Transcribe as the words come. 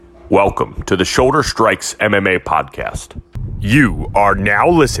Welcome to the Shoulder Strikes MMA podcast. You are now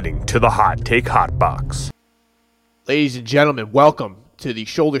listening to the Hot Take Hot Box. Ladies and gentlemen, welcome to the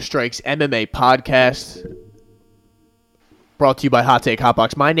Shoulder Strikes MMA podcast, brought to you by Hot Take Hot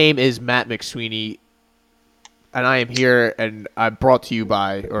Box. My name is Matt McSweeney, and I am here, and I'm brought to you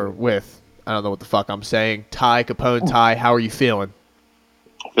by, or with, I don't know what the fuck I'm saying, Ty Capone. Ty, how are you feeling?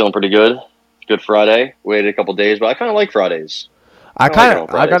 Feeling pretty good. Good Friday. Waited a couple days, but I kind of like Fridays. I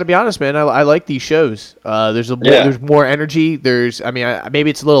got to be honest, man. I like these shows. There's more energy. Maybe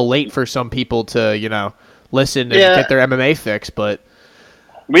it's a little late for some people to, listen and get their MMA fix, but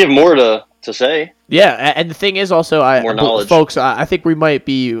we have more to say. Yeah, and the thing is also, more knowledge. Folks, I think we might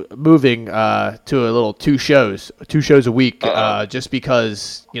be moving to a little two shows a week, just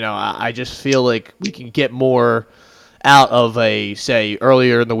because, I just feel like we can get more out of a, say,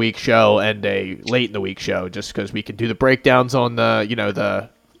 earlier in the week show and a late in the week show, just because we can do the breakdowns on the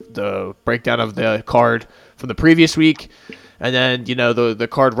breakdown of the card from the previous week, and then the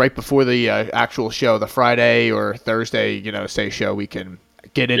card right before the actual show, the Friday or Thursday say show. We can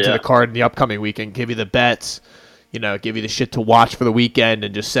get into the card in the upcoming week and give you the bets, give you the shit to watch for the weekend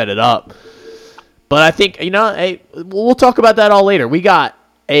and just set it up. But I think we'll talk about that all later. We got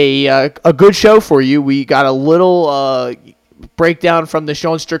a good show for you. We got a little breakdown from the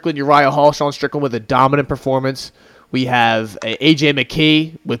Sean Strickland, Uriah Hall. Sean Strickland with a dominant performance. We have AJ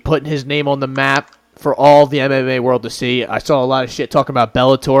McKee with putting his name on the map for all the MMA world to see. I saw a lot of shit talking about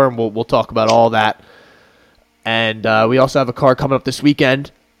Bellator, and we'll talk about all that. And we also have a card coming up this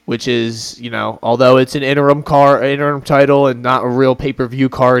weekend, which is, although it's an interim title and not a real pay-per-view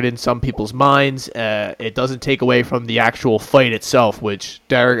card in some people's minds, it doesn't take away from the actual fight itself, which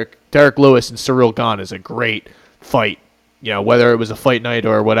Derek Lewis and Cyril Gane is a great fight. Whether it was a fight night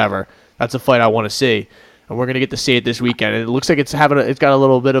or whatever, that's a fight I want to see, and we're gonna get to see it this weekend. And it looks like it's got a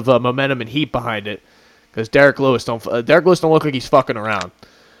little bit of momentum and heat behind it, because Derek Lewis don't look like he's fucking around,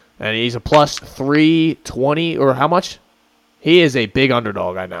 and he's a plus 320 or how much? He is a big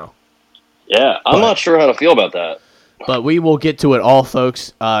underdog, I know. Yeah, I'm not sure how to feel about that. But we will get to it all,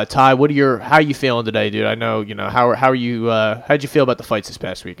 folks. Ty, how are you feeling today, dude? I know, how are you? How'd you feel about the fights this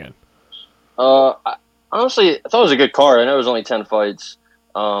past weekend? Honestly, I thought it was a good card. I know it was only 10 fights,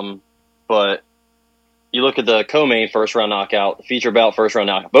 but you look at the co-main first round knockout, the feature bout first round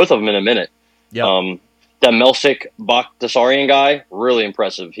knockout, both of them in a minute. Yeah. That Melsik Bakhtasarian guy, really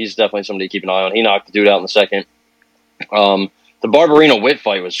impressive. He's definitely somebody to keep an eye on. He knocked the dude out in the second. The Barberino-Witt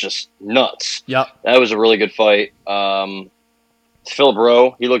fight was just nuts. Yep. That was a really good fight. Philip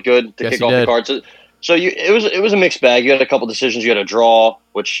Rowe, he looked good to kick off the card. So it was a mixed bag. You had a couple decisions. You had a draw,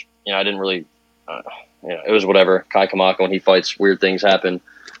 which I didn't really. It was whatever. Kai Kamaka, when he fights, weird things happen.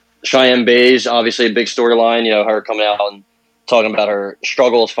 Cheyenne Bays, obviously a big storyline. Her coming out and talking about her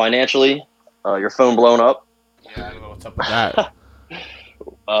struggles financially. Your phone blown up. Yeah, I don't know what's up with that.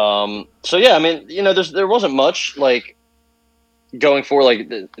 There wasn't much going for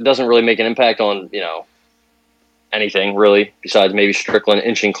it doesn't really make an impact on anything really besides maybe Strickland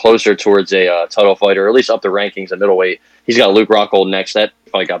inching closer towards a title fight, or at least up the rankings at middleweight. He's got Luke Rockhold next. That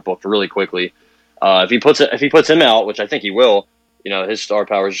fight got booked really quickly. If he puts him out, which I think he will, his star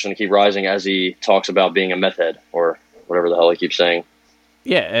power is just going to keep rising as he talks about being a meth head or whatever the hell he keeps saying.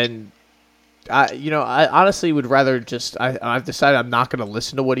 Yeah, and I honestly would rather just I've decided I'm not going to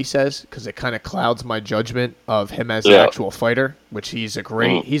listen to what he says, because it kind of clouds my judgment of him as an actual fighter, which he's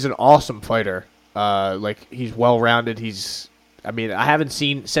he's an awesome fighter. He's well-rounded. I haven't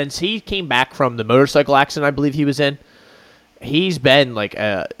seen, since he came back from the motorcycle accident I believe he was in, he's been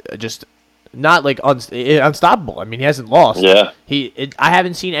just not unstoppable. He hasn't lost. Yeah. I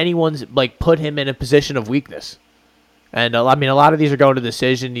haven't seen anyone's put him in a position of weakness. And a lot of these are going to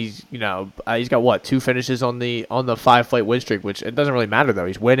decision. He's got what, 2 finishes on the 5-fight win streak, which it doesn't really matter though.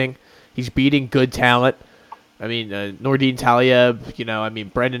 He's winning. He's beating good talent. Nordine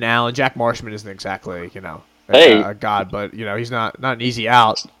Taliev, Brendan Allen, Jack Marshman isn't exactly, a god, but he's not an easy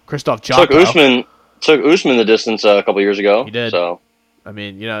out. Christoph Jotko took Usman the distance a couple years ago. He did. So no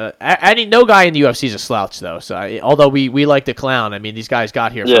guy in the UFC is a slouch though. So although we like to clown, these guys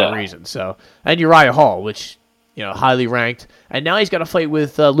got here for a reason. So, and Uriah Hall, which highly ranked, and now he's got a fight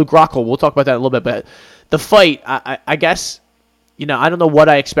with Luke Rockhold. We'll talk about that in a little bit. But the fight, I guess, I don't know what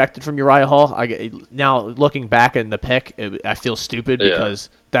I expected from Uriah Hall. Now looking back in the pick, I feel stupid because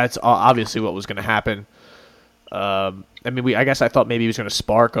that's obviously what was going to happen. I guess I thought maybe he was going to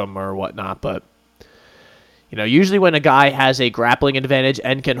spark him or whatnot, but usually when a guy has a grappling advantage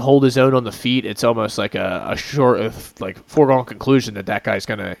and can hold his own on the feet, it's almost like a short, foregone conclusion that guy's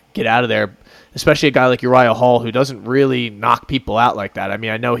going to get out of there. especially a guy like Uriah Hall who doesn't really knock people out like that. I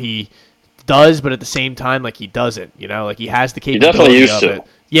mean, I know he does, but at the same time, like he doesn't. You know, like he has the capability definitely used of to. it.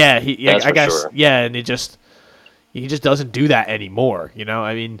 Yeah, That's I for guess. sure. Yeah, and he just doesn't do that anymore. You know,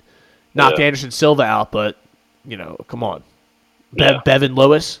 I mean, knocked Yeah. Anderson Silva out, but you know, come on, Yeah. Bevan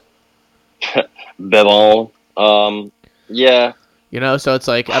Lewis. Bevon. Yeah. You know, so it's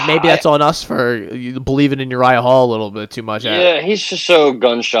like maybe that's on us for believing in Uriah Hall a little bit too much. Yeah, he's just so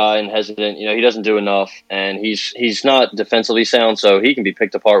gun shy and hesitant. You know, he doesn't do enough, and he's not defensively sound, so he can be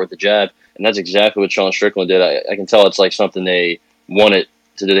picked apart with the jab. And that's exactly what Sean Strickland did. I can tell it's like something they wanted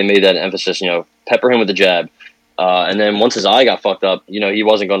to do. They made that an emphasis. You know, pepper him with the jab, and then once his eye got fucked up, you know, he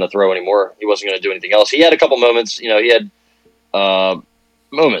wasn't going to throw anymore. He wasn't going to do anything else. He had a couple moments. You know, he had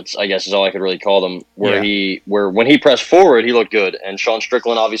moments, I guess is all I could really call them, where when he pressed forward, he looked good, and Sean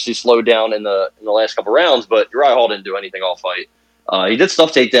Strickland obviously slowed down in the last couple rounds, but Uriah Hall didn't do anything all fight. He did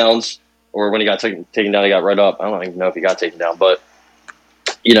stuff takedowns, or when he got taken down, he got right up. I don't even know if he got taken down, but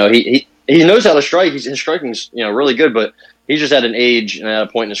you know, he knows how to strike. His striking's, you know, really good, but he's just at an age and at a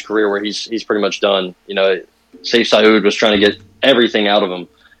point in his career where he's pretty much done. You know, Saif Saud was trying to get everything out of him,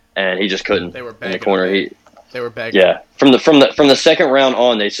 and he just couldn't. They were in the corner. They were begging. Yeah, from the second round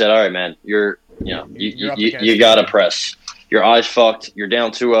on, they said, "All right, man, you You're up you against got to it. press. Your eyes fucked. You're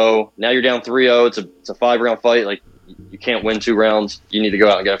down 2-0. Now you're down 3-0. It's a 5-round fight. Like you can't win 2 rounds. You need to go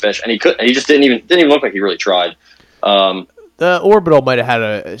out and get a finish." And he couldn't. He just didn't even look like he really tried. The orbital might have had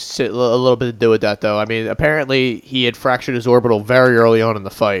a little bit to do with that, though. I mean, apparently he had fractured his orbital very early on in the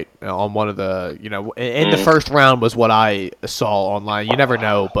fight. On one of the, you know, in the first round was what I saw online. You never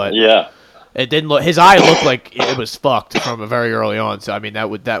know, but Yeah. it didn't look. His eye looked like it was fucked from very early on. So I mean, that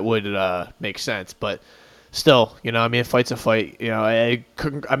would make sense. But still, you know, I mean, a fight's a fight. You know,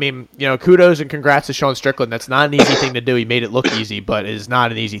 I mean, you know, kudos and congrats to Sean Strickland. That's not an easy thing to do. He made it look easy, but it is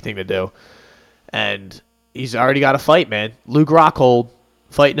not an easy thing to do. And he's already got a fight, man. Luke Rockhold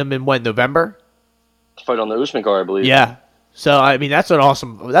fighting him in when, November? Fight on the Usman card, I believe. Yeah. So I mean, that's an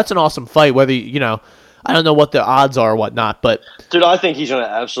awesome fight. Whether you know, I don't know what the odds are or whatnot, but Dude, I think he's going to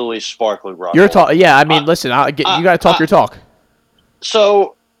absolutely spark Luke Rockhold. you're talking. Yeah, I mean, listen, you got to talk your talk.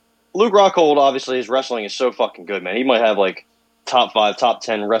 So, Luke Rockhold, obviously, his wrestling is so fucking good, man. He might have like top 5, top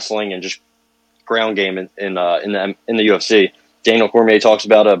 10 wrestling and just ground game in the UFC. Daniel Cormier talks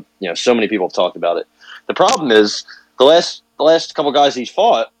about it. You know, so many people have talked about it. The problem is the last couple guys he's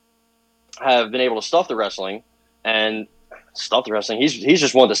fought have been able to stuff the wrestling and stuff the wrestling. He's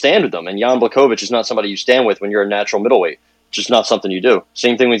just wanted to stand with them. And Jan Blachowicz is not somebody you stand with when you're a natural middleweight. Just not something you do.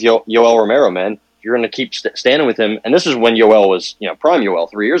 Same thing with Yoel Romero, man. You're going to keep standing with him. And this is when Yoel was, you know, prime Yoel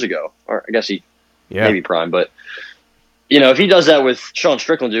 3 years ago. Or I guess maybe prime. But, you know, if he does that with Sean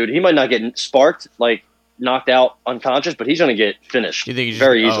Strickland, dude, he might not get sparked, like knocked out unconscious, but he's going to get finished You think he's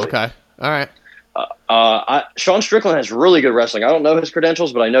very easily. Okay. All right. Sean Strickland has really good wrestling. I don't know his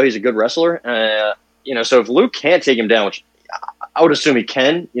credentials, but I know he's a good wrestler. You know, so if Luke can't take him down, which I would assume he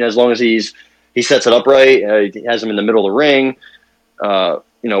can, you know, as long as he sets it up right, he has him in the middle of the ring,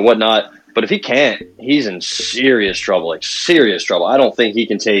 you know, whatnot. But if he can't, he's in serious trouble, like serious trouble. I don't think he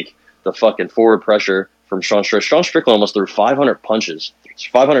can take the fucking forward pressure from Sean Strickland. Sean Strickland almost threw 500 punches,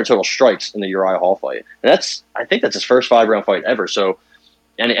 500 total strikes in the Uriah Hall fight. And I think that's his first 5-round fight ever. So,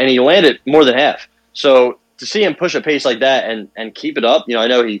 and he landed more than half. So to see him push a pace like that and keep it up, you know, I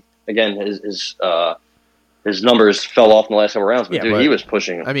know his numbers fell off in the last couple rounds, but he was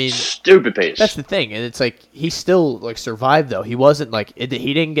pushing. I mean, stupid pace. That's the thing, and it's like he still like survived though. He wasn't like he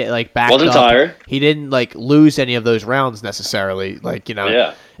didn't get like backed Wasn't up. tired. He didn't like lose any of those rounds necessarily. Like you know,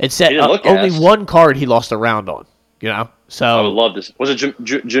 Yeah. It said He didn't look only gassed. one card he lost a round on. You know, so I would love this. Was it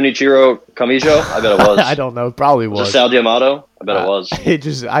Junichiro Kamijo? I bet it was. I don't know. Probably Was it was. Sal Diamato? I bet it was.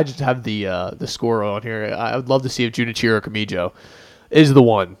 I just have the score on here. I would love to see if Junichiro Kamijo is the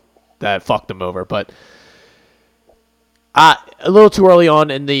one that fucked him over, but a little too early on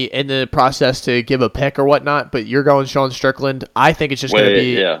in the process to give a pick or whatnot. But you're going Sean Strickland. I think it's just going to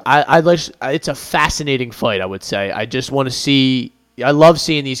be. Yeah. It's a fascinating fight. I would say. I just want to see. I love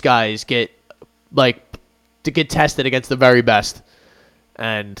seeing these guys get tested against the very best,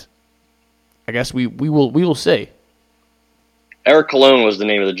 and I guess we will see. Eric Colon was the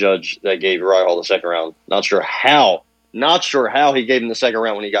name of the judge that gave Uriah Hall the second round. Not sure how he gave him the second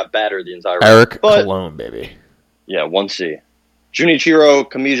round when he got battered the entire round. Eric Colon, baby. Yeah, 1C. Junichiro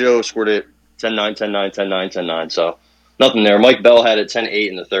Kamijo scored it 10-9, 10-9, 10-9, 10-9. So nothing there. Mike Bell had it 10-8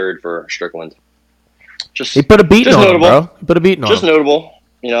 in the third for Strickland. He put a beating on him, bro. He put a beating on him. Just notable.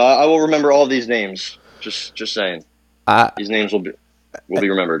 You know, I will remember all these names. Just saying. These names will be. will be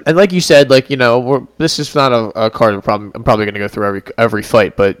remembered. And like you said, like, you know, this is not a card I'm probably going to go through every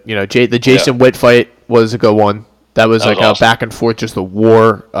fight, but, you know, the Jason Witt fight was a good one. That was like awesome. A back and forth, just a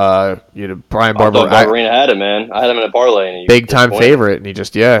war. You know, Brian Barber. I thought Barberina had him, man. I had him in a parlay. And big time favorite, and he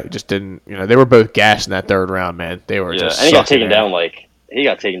just didn't. You know, they were both gassed in that third round, man. They were just. And he got taken down like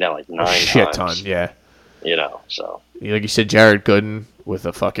 9 shit times. Ton, yeah. You know, so like you said, Jared Gooden with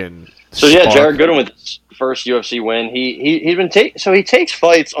a fucking. So yeah, Jared Gooden with his first UFC win. He's been he takes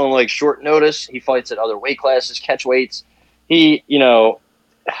fights on like short notice. He fights at other weight classes, catch weights. He, you know,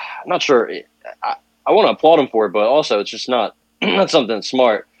 I'm not sure. I want to applaud him for it, but also it's just not something that's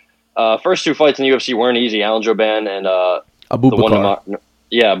smart. First 2 fights in the UFC weren't easy. Alan Jouban and Abubakar.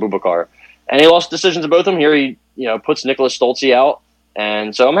 Abubakar. And he lost decisions to both of them. Here he, you know, puts Nicholas Stolze out,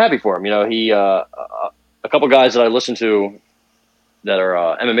 and so I'm happy for him. You know, he a couple guys that I listen to that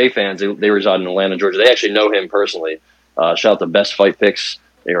are MMA fans. They reside in Atlanta, Georgia. They actually know him personally. Shout out to Best Fight Picks.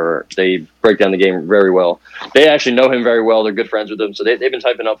 They break down the game very well. They actually know him very well. They're good friends with him, so they've been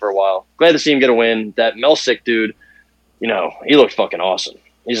typing up for a while. Glad to see him get a win. That Melsick dude, you know, he looked fucking awesome.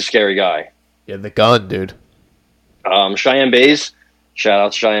 He's a scary guy. Yeah, the gun, dude. Cheyenne Bays, shout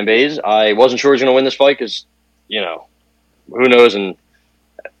out to Cheyenne Bays. I wasn't sure he was going to win this fight because, you know, who knows? And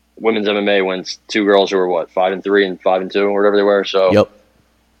women's MMA when 2 girls who were 5-3 and 5-2 or whatever they were. So, yep.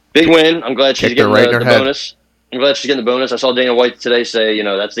 Big win. I'm glad she's getting the head. bonus. I'm glad she's getting the bonus. I saw Dana White today say, you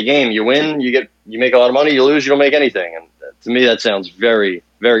know, that's the game. You win, you make a lot of money. You lose, you don't make anything. And to me, that sounds very,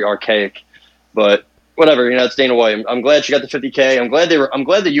 very archaic. But whatever, you know, it's Dana White. I'm glad she got the $50K. I'm glad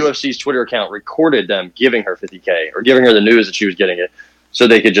the UFC's Twitter account recorded them giving her $50K or giving her the news that she was getting it, so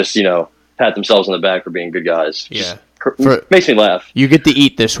they could just, you know, pat themselves on the back for being good guys. Yeah, makes me laugh. You get to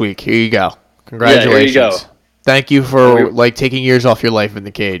eat this week. Here you go. Congratulations. Yeah, here you go. Thank you for taking years off your life in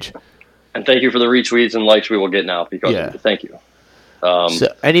the cage. And thank you for the retweets and likes we will get now because of it. Thank you.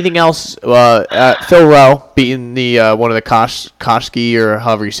 So anything else? Phil Rowe beating the one of the Koski or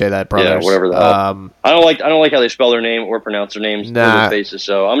however you say that brothers. Yeah, whatever the hell. I don't like how they spell their name or pronounce their names. Their faces.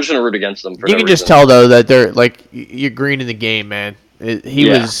 So I'm just gonna root against them. You can just tell though that they're like you're green in the game, man. He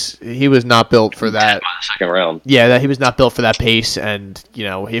was not built for that. By the second round. Yeah, he was not built for that pace, and you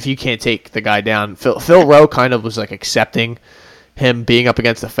know if you can't take the guy down, Phil Rowe kind of was like accepting him being up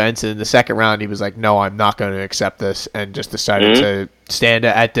against the fence, and in the second round he was like, no, I'm not going to accept this, and just decided to stand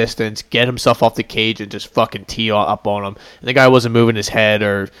at distance, get himself off the cage, and just fucking tee up on him. And the guy wasn't moving his head,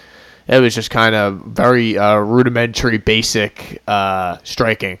 or it was just kind of very rudimentary, basic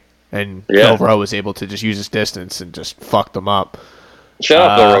striking, and Phil Rowe was able to just use his distance and just fucked them up. Shout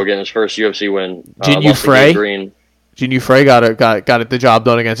out Phil Rowe getting his first UFC win. Jinyu Frey got the job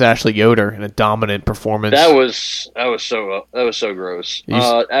done against Ashley Yoder in a dominant performance. That was so gross.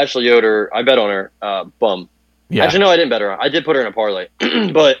 Ashley Yoder, I bet on her. Bum. Yeah. Actually, no, I didn't bet her. I did put her in a parlay,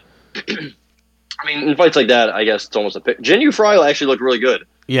 but I mean, in fights like that, I guess it's almost a pick. Jinyu Frey actually looked really good.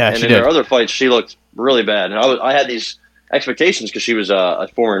 Yeah, and she in did. her other fights, she looked really bad. And I had these expectations because she was a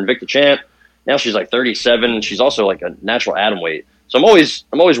former Invicta champ. Now she's like 37. She's also like a natural atom weight. So I'm always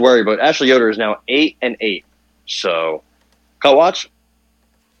worried. But Ashley Yoder is now 8-8. So, cut watch.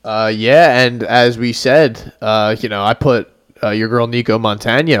 Yeah, and as we said, you know, I put your girl Nico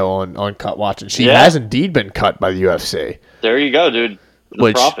Montano on cut watch, and she has indeed been cut by the UFC. There you go, dude.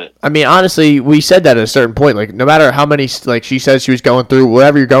 Profit. I mean, honestly, we said that at a certain point. Like, no matter how many, like she says she was going through,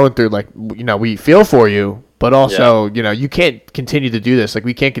 whatever you're going through, like, you know, we feel for you. But also, you know, you can't continue to do this. Like,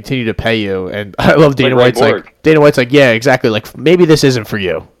 we can't continue to pay you. And I love Dana White's like, yeah, exactly. Like, maybe this isn't for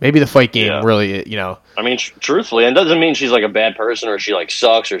you. Maybe the fight game really, you know. I mean, truthfully, and doesn't mean she's like a bad person or she like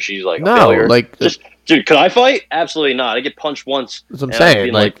sucks or she's like a failure. Like, just, dude, could I fight? Absolutely not. I get punched once. That's what I'm saying. I'd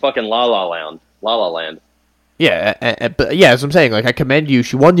be like fucking La La Land. Yeah, but yeah, that's what I'm saying. Like, I commend you.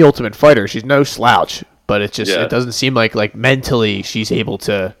 She won the Ultimate Fighter. She's no slouch. But it's just, it doesn't seem like mentally she's able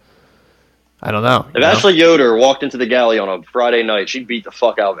to. I don't know. If Ashley Yoder walked into the galley on a Friday night, she'd beat the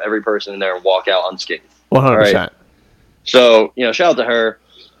fuck out of every person in there and walk out unscathed. 100%. Right? So, you know, shout out to her.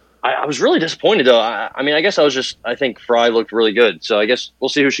 I was really disappointed, though. I mean, I guess I think Fry looked really good. So I guess we'll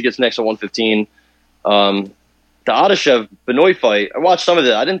see who she gets next at 115. The Adeshev Benoit fight, I watched some of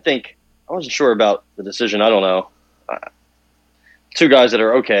it. I wasn't sure about the decision. I don't know. 2 guys that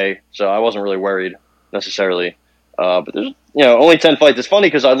are okay, so I wasn't really worried necessarily. But there's, you know, only 10 fights. It's funny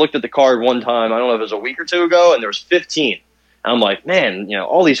because I looked at the card one time, I don't know if it was a week or 2 ago, and there was 15. And I'm like, man, you know,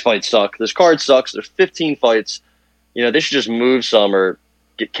 all these fights suck. This card sucks. There's 15 fights. You know, they should just move some or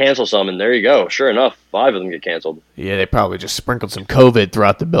cancel some, and there you go. Sure enough, 5 of them get canceled. Yeah, they probably just sprinkled some COVID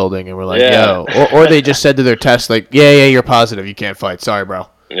throughout the building and were like, yo. Or they just said to their test, like, yeah, you're positive. You can't fight. Sorry, bro.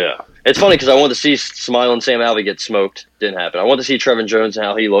 Yeah. It's funny because I wanted to see Smiling Sam Alvey get smoked. Didn't happen. I wanted to see Trevin Jones and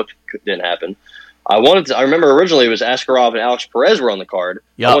how he looked. Didn't happen. I remember originally it was Askarov and Alex Perez were on the card.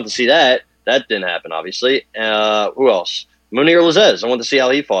 Yep. I wanted to see that. That didn't happen, obviously. Who else? Munir Lazez. I wanted to see how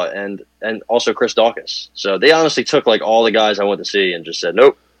he fought, and also Chris Dawkins. So they honestly took like all the guys I wanted to see and just said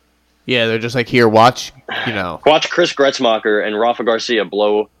nope. Yeah, they're just like, here, watch. Watch Chris Gretzmacher and Rafa Garcia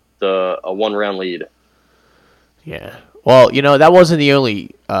blow a 1-round lead. Yeah. Well, that wasn't the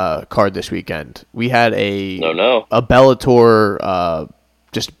only card this weekend. We had a Bellator,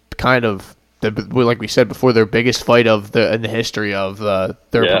 just kind of, like we said before, their biggest fight in the history of their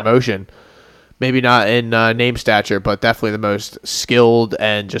promotion. Maybe not in name stature, but definitely the most skilled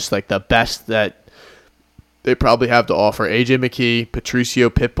and just like the best that they probably have to offer. AJ McKee, Patricio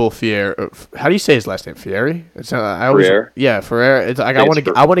Pitbull Fieri. How do you say his last name? Fieri? Ferrer. Yeah, Ferrer. It's like I want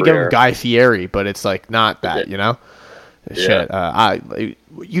to give him Guy Fieri, but it's like not that, Yeah. Shit.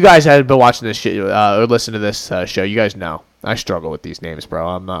 You guys had been watching this shit or listen to this show. You guys know I struggle with these names, bro.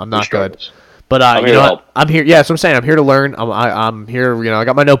 I'm not good. But I'm here I'm here. Yeah, that's what I'm saying. I'm here to learn. I'm here. I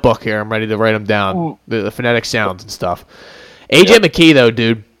got my notebook here. I'm ready to write them down. The phonetic sounds and stuff. AJ McKee, though,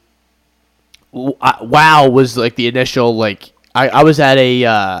 dude. Wow was like the initial like. I was at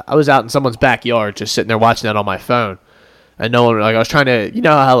I was out in someone's backyard just sitting there watching that on my phone, and no one I was trying to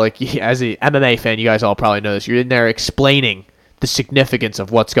how like as a MMA fan you guys all probably know this. You're in there explaining the significance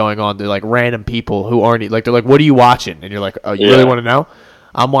of what's going on to like random people who aren't like they're like, what are you watching? And you're like, oh, you really want to know?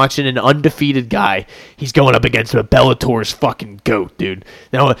 I'm watching an undefeated guy. He's going up against a Bellator's fucking goat, dude.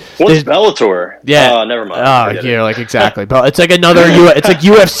 Now, what's Bellator? Yeah. Never mind. Oh, yeah, like exactly. But it's like another it's like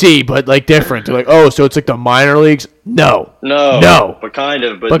UFC, but like different. They're like, oh, so it's like the minor leagues? No. But kind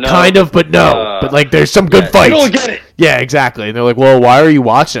of, but no. But like there's some good fights. You don't get it. Yeah, exactly. And they're like, well, why are you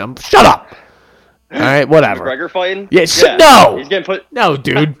watching them? Shut up. All right, whatever. McGregor fighting? Yeah, no. He's getting put. No,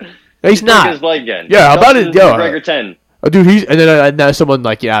 dude. He's not. His leg again. Yeah, how about it? Yo, McGregor 10. Oh, dude, and then someone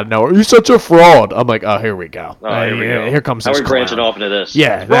like, yeah, no, he's such a fraud. I'm like, oh, here we go. Here comes this. How are we branching off into this?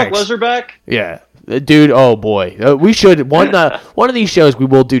 Yeah, Brock Lesnar back? Yeah, dude. Oh boy, we should one of these shows. We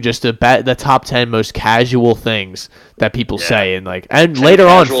will do just the top 10 most casual things that people say, and later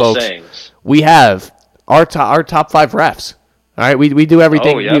on, folks, we have our top 5 refs. All right, we do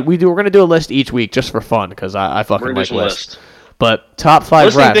everything. We're gonna do a list each week just for fun because I fucking like lists. But top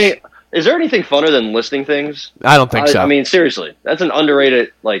 5 refs. Is there anything funner than listing things? I don't think so. I mean, seriously, that's an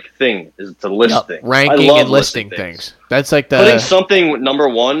underrated thing is to list things. Ranking and listing things. That's like putting something number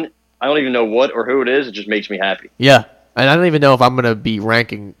one. I don't even know what or who it is. It just makes me happy. Yeah, and I don't even know if I'm gonna be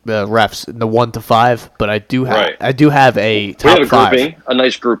ranking the refs in the 1 to 5, but I do have a top 5. We have a grouping, a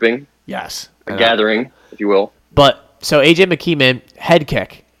nice grouping. Yes, a gathering, if you will. But so AJ McKee, man, head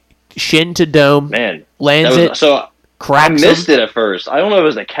kick, shin to dome, man, lands it. So. I missed it at first. I don't know if it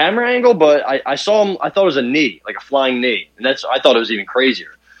was a camera angle, but I saw him. I thought it was a knee, like a flying knee, and I thought it was even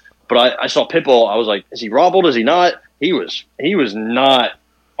crazier. But I saw Pitbull. I was like, is he robbled? Is he not? He was not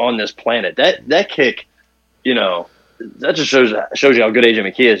on this planet. That kick, that just shows you how good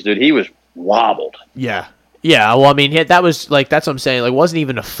AJ McKee is, dude. He was wobbled. Yeah. Yeah, well, I mean, that was that's what I'm saying. Like, it wasn't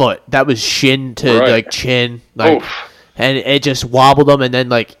even a foot. That was shin to chin. And it just wobbled him, and then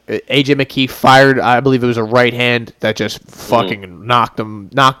AJ McKee fired. I believe it was a right hand that just fucking knocked him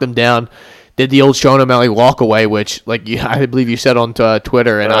down. Did the old Sean O'Malley walk away, which I believe you said on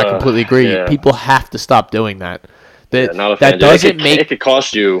Twitter, and I completely agree. Yeah. People have to stop doing that. Not a fan. It could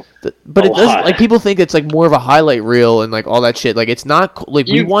cost you. But it doesn't. People think it's more of a highlight reel and all that shit. It's not.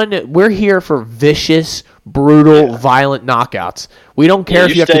 We're here for vicious, brutal, violent knockouts. We don't care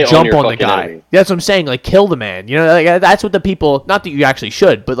if you have to jump on the guy. Enemy. That's what I'm saying. Kill the man. That's what the people. Not that you actually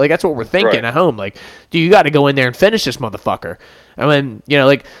should, but that's what we're thinking at home. You got to go in there and finish this motherfucker. And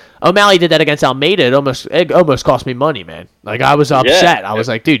then O'Malley did that against Almeida. It almost cost me money, man. I was upset. I was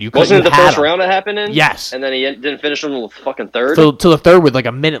like, dude, you couldn't. Wasn't it the first round it happened in? Yes. And then he didn't finish him until the fucking third. Till the third with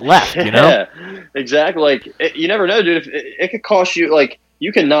a minute left. Yeah, exactly. You never know, dude. If it could cost you.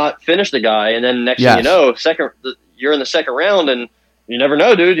 You cannot finish the guy, and then next thing you know, you're in the second round, and you never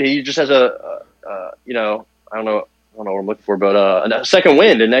know, dude. He just has I don't know what I'm looking for, but a second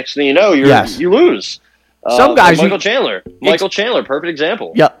wind, and next thing you know, you lose. Some guys, Michael Chandler, perfect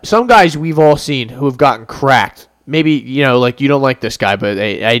example. Yeah, some guys we've all seen who have gotten cracked. Maybe you don't like this guy, but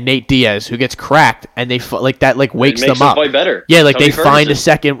a Nate Diaz who gets cracked, and they wakes them up. Fight better. Yeah, they find a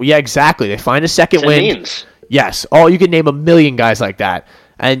second. Yeah, exactly. They find a second win. Yes. You can name a million guys like that,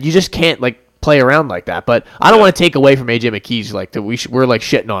 and you just can't play around like that. But I don't want to take away from AJ McKee's we're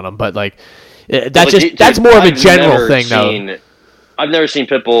shitting on him, but that's more of a general thing though. I've never seen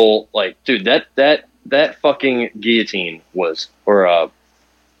Pitbull dude that fucking guillotine was, or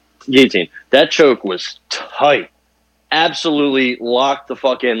Guillotine. That choke was tight. Absolutely locked the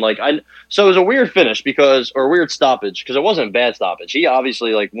fuck in. So it was a weird finish or a weird stoppage because it wasn't a bad stoppage. He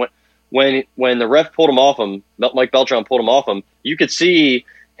obviously when the ref pulled him off him, Mike Beltran pulled him off him. You could see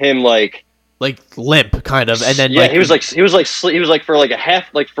him like limp kind of, and then he was for like a half,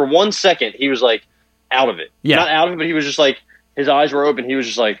 like for 1 second he was like out of it. Yeah, not out of it, but he was just like his eyes were open. He was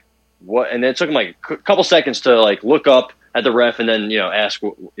just like what, and then it took him like a couple seconds to like look up at the ref and then ask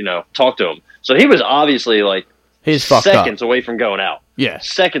talk to him. So he was obviously like. He's fucked seconds up. away from going out. Yeah.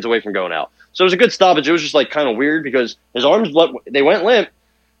 Seconds away from going out. So it was a good stoppage. It was just like kind of weird because his arms, they went limp,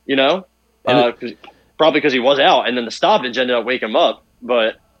 probably because he was out. And then the stoppage ended up waking him up.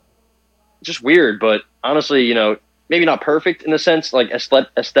 But just weird. But honestly, maybe not perfect in the sense, like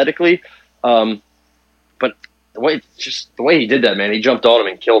aesthetically. But the way he did that, man, he jumped on him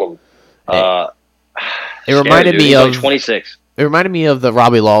and killed him. It reminded me of 26. It reminded me of the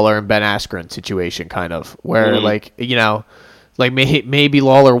Robbie Lawler and Ben Askren situation, kind of, where maybe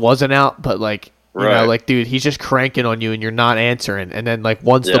Lawler wasn't out, but dude, he's just cranking on you and you're not answering, and then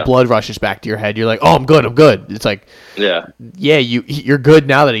once the blood rushes back to your head, you're like, oh, I'm good. It's like, you're good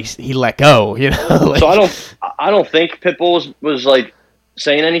now that he let go, So I don't think Pitbull was like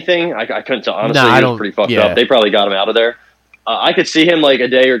saying anything. I couldn't tell. Honestly, he was pretty fucked up. They probably got him out of there. I could see him like a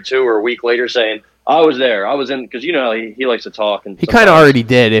day or two or a week later saying, I was there. I was in because he likes to talk and he kind of already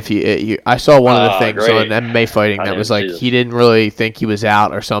did. I saw one of the things on MMA fighting that was like he didn't really think he was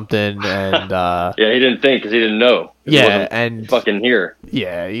out or something, and he didn't think because he didn't know. And fucking here.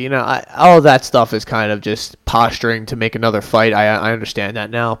 Yeah, all of that stuff is kind of just posturing to make another fight. I understand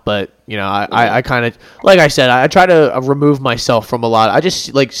that now, but I kind of like I said, I try to remove myself from a lot. I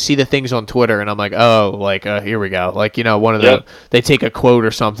just see the things on Twitter and I'm like, here we go. One of the they take a quote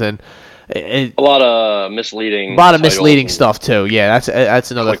or something. A lot of misleading. Stuff too. Yeah,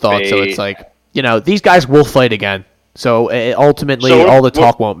 that's another thought. So it's like these guys will fight again. So ultimately, all the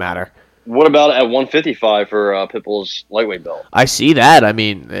talk won't matter. What about at 155 for Pitbull's lightweight belt? I see that. I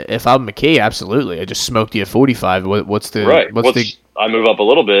mean, if I'm McKee, absolutely. I just smoked you at 45. What's the right? I move up a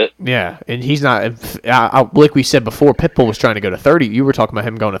little bit. Yeah, and he's not. Like we said before, Pitbull was trying to go to 30. You were talking about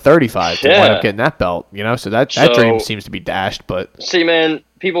him going to 35 to wind up getting that belt. So that dream seems to be dashed. But see, man,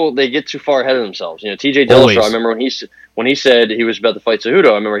 people they get too far ahead of themselves. TJ Dillashaw. I remember when he said he was about to fight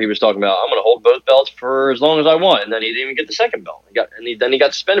Cejudo. I remember he was talking about I'm going to hold both belts for as long as I want, and then he didn't even get the second belt. Then he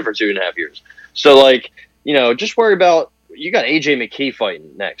got suspended for 2.5 years. So just worry about you got AJ McKee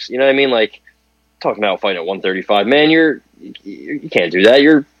fighting next. You know what I mean? Talking about fighting at 135, man, you can't do that.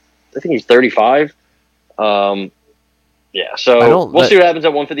 I think he's 35. So we'll see what happens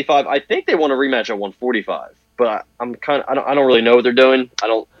at 155. I think they want a rematch at 145, but I don't really know what they're doing. I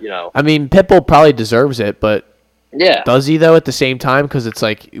don't, I mean, Pitbull probably deserves it, but does he though at the same time? Because it's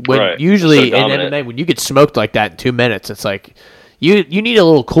like usually in MMA when you get smoked like that in 2 minutes, it's like. You need a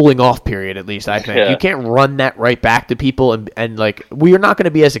little cooling off period at least, I think. Yeah. You can't run that right back to people and we are not going to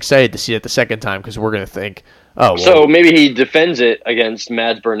be as excited to see it the second time because we're going to think, oh. Well. So maybe he defends it against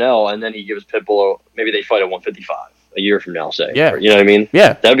Mads Burnell and then he gives Pitbull maybe they fight at 155 a year from now, say. Yeah. Or, you know what I mean?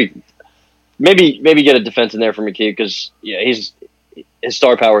 Yeah. That'd be maybe get a defense in there for McKee because his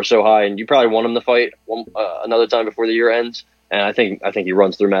star power is so high and you probably want him to fight another time before the year ends. And I think he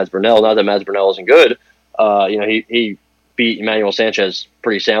runs through Mads Burnell. Not that Mads Burnell isn't good. He beat Emmanuel Sanchez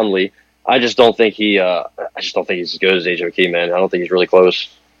pretty soundly. I just don't think he's as good as AJ McKee, man. I don't think he's really close.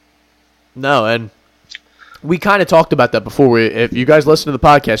 No, and we kind of talked about that before. If you guys listen to the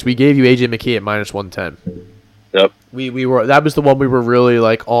podcast, we gave you AJ McKee at minus 110. Yep. We were that was the one we were really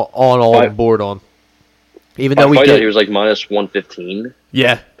on board on. Even though we did, he was minus 115.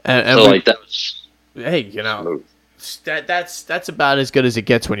 Yeah, and so that was. Hey, that's about as good as it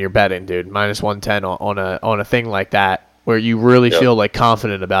gets when you're betting, dude. Minus 110 on a thing like that. Where you really feel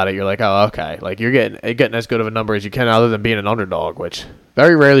confident about it, you're like, oh, okay, you're getting as good of a number as you can, other than being an underdog. Which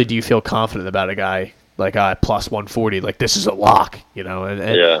very rarely do you feel confident about a guy plus 140. This is a lock,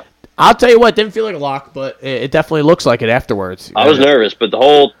 And I'll tell you what, didn't feel like a lock, but it definitely looks like it afterwards. I was nervous, but the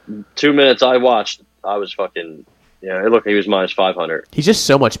whole 2 minutes I watched, I was fucking it looked like he was minus 500. He's just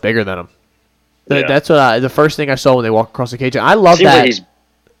so much bigger than him. That's what the first thing I saw when they walked across the cage. I love that. Like he's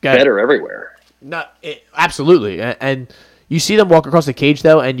better everywhere. Absolutely, and you see them walk across the cage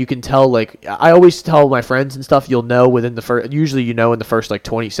though, and you can tell. I always tell my friends and stuff, you'll know within the first. Usually, in the first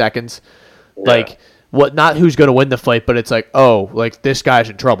 20 seconds, not who's going to win the fight, but it's this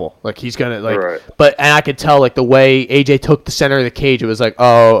guy's in trouble. He's gonna right. But I could tell the way AJ took the center of the cage, it was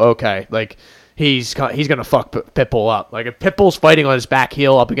oh, okay, he's gonna fuck Pitbull up. If Pitbull's fighting on his back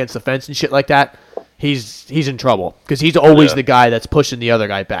heel up against the fence and shit like that, he's in trouble because he's always the guy that's pushing the other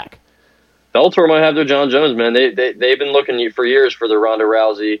guy back. Bellator might have their John Jones, man. They've been looking for years for their Ronda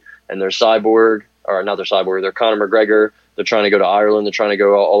Rousey and their Cyborg, or not their Cyborg, their Conor McGregor. They're trying to go to Ireland. They're trying to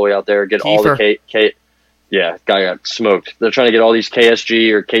go all the way out there, get all the guy got smoked. They're trying to get all these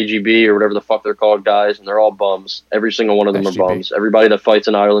KSG or KGB or whatever the fuck they're called guys, and they're all bums. Every single one of them are bums. Everybody that fights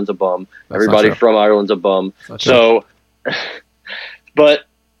in Ireland's a bum. Everybody from Ireland's a bum. So, but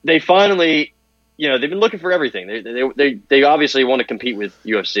they finally, they've been looking for everything. They obviously want to compete with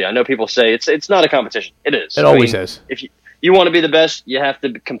UFC. I know people say it's not a competition. It is. It always is. If you want to be the best, you have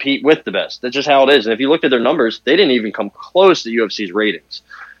to compete with the best. That's just how it is. And if you looked at their numbers, they didn't even come close to UFC's ratings.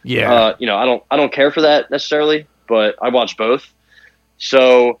 Yeah. I don't care for that necessarily, but I watch both.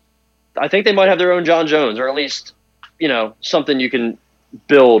 So I think they might have their own John Jones, or at least, something you can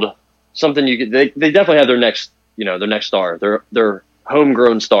build, something they definitely have their next star, their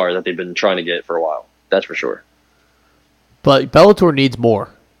homegrown star that they've been trying to get for a while. That's for sure. But Bellator needs more.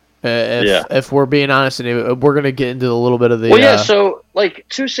 If we're being honest, and we're going to get into a little bit of the... Well, so,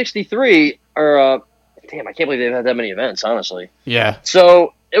 263 are... damn, I can't believe they've had that many events, honestly. Yeah.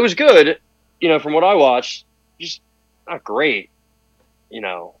 So... it was good, from what I watched, just not great,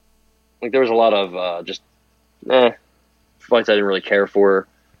 there was a lot of fights I didn't really care for.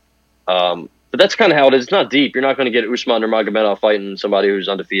 But that's kind of how it is. It's not deep. You're not going to get Usman or Magomedov fighting somebody who's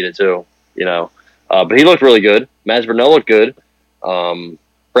undefeated too, But he looked really good. Masvidal looked good.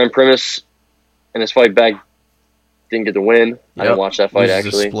 Brent Primus in his fight back didn't get the win. Yep. I didn't watch that fight,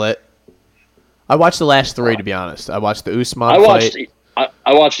 actually. Split. I watched the last three, to be honest. I watched the Usman fight.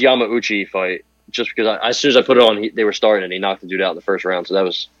 I watched Yamauchi fight just because as soon as I put it on, they were starting and he knocked the dude out in the first round. So that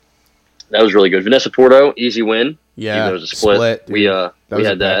was really good. Vanessa Porto, easy win. Yeah, it was a split. We had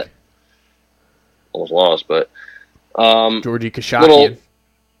that. Almost lost, but Georgie Kashakian.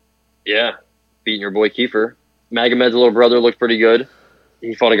 Beating your boy Kiefer. Magomed's little brother looked pretty good.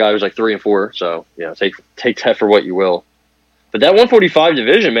 He fought a guy who was 3-4. So take that for what you will. But that 145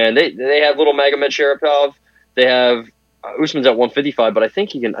 division, man, they have little Magomed Sharipov. They have. Usman's at 155, but I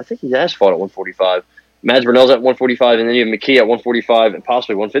think he has fought at 145. Masvidal's at 145, and then you have McKee at 145 and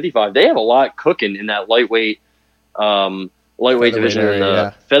possibly 155. They have a lot cooking in that lightweight division and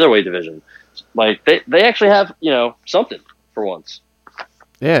the featherweight division. They actually have something for once.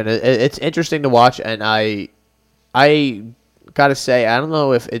 Yeah, it's interesting to watch, and I gotta say I don't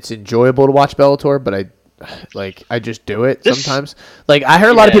know if it's enjoyable to watch Bellator, but I just do it sometimes. I heard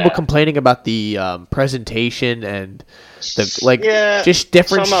a lot of people complaining about the presentation and just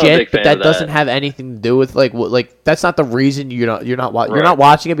different shit, but that doesn't have anything to do with that's not the reason you're not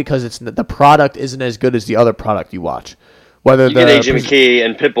watching it, because it's the product isn't as good as the other product you watch. Whether you get AJ McKee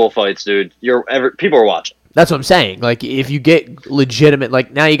and Pitbull fights, dude, people are watching. That's what I'm saying. If you get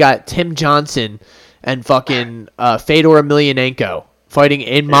legitimate, now you got Tim Johnson and fucking Fedor Emelianenko fighting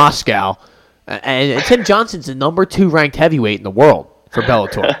in Moscow. And Tim Johnson's the number 2 ranked heavyweight in the world for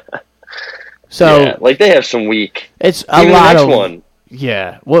Bellator. So they have some weak. It's a lot the next of one.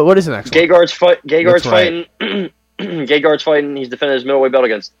 Yeah. What is the next one? Gegard's fighting. Gegard's fighting. He's defending his middleweight belt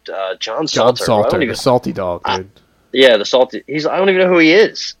against John Salter. The salty dog, dude. The salty. I don't even know who he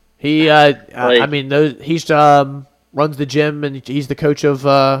is. He he's runs the gym and he's the coach of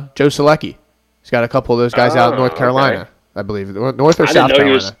Joe Selecki. He's got a couple of those guys out in North Carolina, I believe, North or South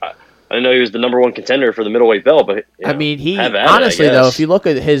Carolina. I didn't know he was the number 1 contender for the middleweight belt, but he honestly though, if you look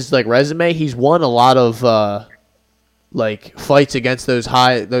at his resume, he's won a lot of fights against those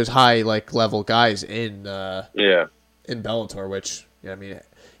high level guys in Bellator, which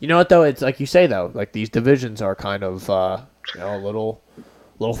you know what though, it's like you say though, these divisions are kind of a little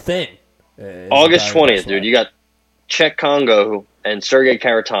thin. August 20th, dude. You got Czech Congo and Sergey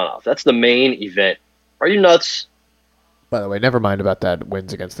Karatanov. That's the main event. Are you nuts? By the way, never mind about that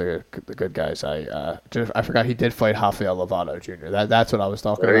wins against the good guys. I forgot he did fight Rafael Lovato Jr. That's what I was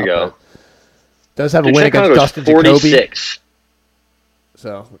talking about. There you go. Does have a win against Dustin 46. Jacoby.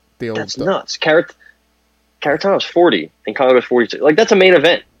 So that's nuts. Karatanov's 40 and Congo's 46. That's a main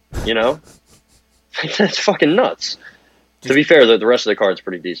event. That's fucking nuts. To be fair, the rest of the card's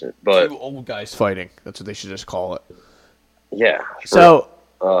pretty decent, but 2 old guys fighting. That's what they should just call it. Yeah. So.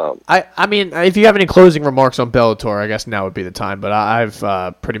 If you have any closing remarks on Bellator, I guess now would be the time. But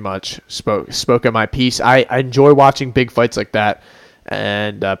I've pretty much spoken my piece. I enjoy watching big fights like that,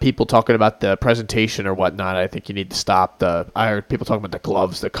 and people talking about the presentation or whatnot. I think you need to stop. I heard people talking about the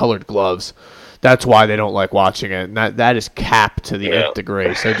gloves, the colored gloves. That's why they don't like watching it, and that is capped to the nth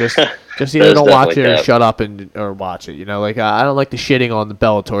degree. So just either don't watch it or shut up or watch it. I don't like the shitting on the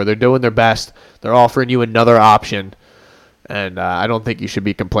Bellator. They're doing their best. They're offering you another option. and I don't think you should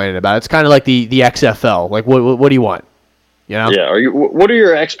be complaining about it. It's kind of like the XFL. Like, what do you want? You know? Yeah. What are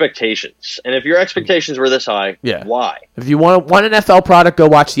your expectations? And if your expectations were this high, why? If you want an NFL product, go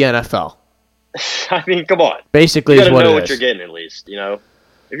watch the NFL. I mean, come on. Basically, you is what know it what is. you're getting at least. You know,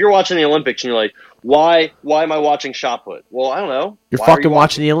 if you're watching the Olympics and you're like, why am I watching shot put? Well, I don't know. You're fucking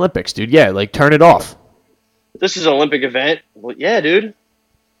watching the Olympics, dude. Yeah, like turn it off. This is an Olympic event. Well, yeah, dude.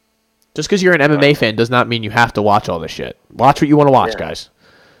 Just because you're an MMA fan does not mean you have to watch all this shit. Watch what you want to watch, guys.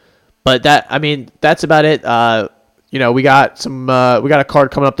 But that's about it. We got a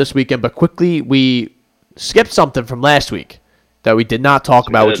card coming up this weekend, but quickly we skipped something from last week that we did not talk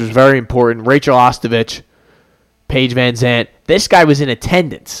about, which was very important. Rachel Ostovich, Paige Van Zandt. This guy was in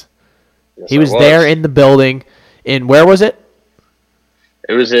attendance. Yes, he was there in the building. Where was it?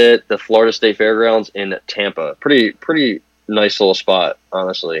 It was at the Florida State Fairgrounds in Tampa. Pretty nice little spot,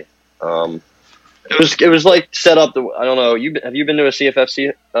 honestly. It was like set up. I don't know. Have you been to a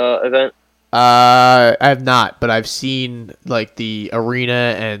CFFC event? I have not, but I've seen like the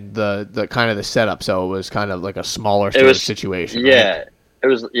arena and the kind of the setup. So it was kind of like a smaller sort of situation. Yeah, right?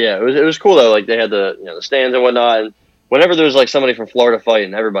 It was cool though. Like they had the the stands and whatnot. And whenever there was like somebody from Florida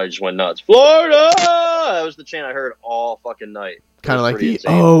fighting, everybody just went nuts. Florida! That was the chant I heard all fucking night. Kind of like the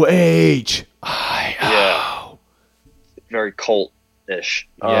OH. Yeah. Very cult-ish.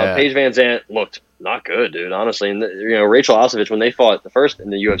 Paige Van Zandt looked not good, dude. Honestly, and Rachel Ostovich, when they fought the first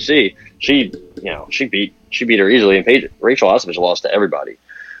in the UFC, she beat her easily, and Rachel Ostovich lost to everybody.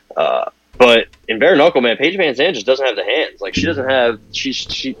 But in bare knuckle, man, Paige Van Zandt just doesn't have the hands. Like she doesn't have.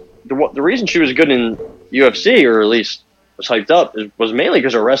 The reason she was good in UFC, or at least was hyped up, was mainly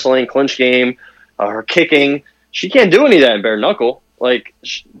because her wrestling, clinch game, her kicking. She can't do any of that in bare knuckle. Like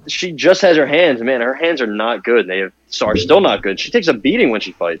she just has her hands, man. Her hands are not good. They are still not good. She takes a beating when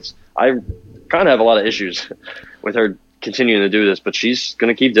she fights. I kind of have a lot of issues with her continuing to do this, but she's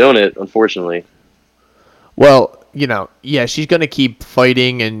gonna keep doing it, unfortunately. Well, she's gonna keep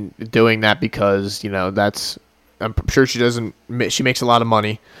fighting and doing that because I'm sure she makes a lot of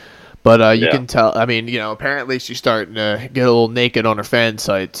money. But you can tell. I mean, apparently she's starting to get a little naked on her fan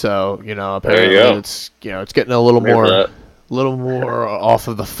site. So apparently it's getting a little more off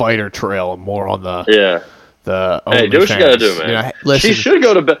of the fighter trail and more on the Hey, do what you gotta do, man. Listen, she should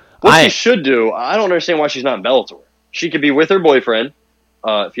go to what she should do. I don't understand why she's not in Bellator. She could be with her boyfriend,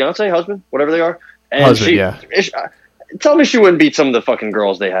 fiance, husband, whatever they are, and tell me she wouldn't beat some of the fucking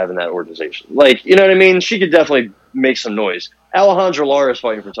girls they have in that organization. Like, you know what I mean? She could definitely make some noise. Alejandra Lara is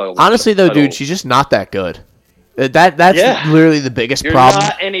fighting for title. Honestly, though, dude, she's just not that good. That's literally the biggest problem.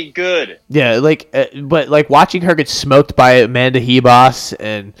 Not any good. Yeah, but watching her get smoked by Amanda Hebos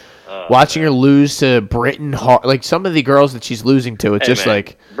and watching her lose to Britton Hart, like some of the girls that she's losing to, it's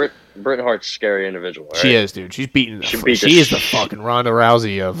Britton Hart's a scary individual. Right? She is, dude. She is the fucking Ronda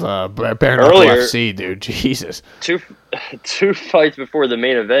Rousey of Bare Knuckle FC, dude. Jesus. Two fights before the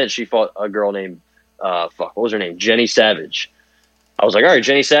main event, she fought a girl named what was her name? Jenny Savage. I was like, all right,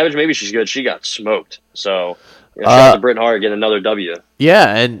 Jenny Savage, maybe she's good. She got smoked. So shout out to Britton Hart getting another W.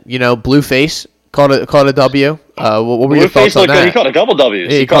 Yeah, and Blueface caught a W. What were your thoughts on that? Good. He caught a couple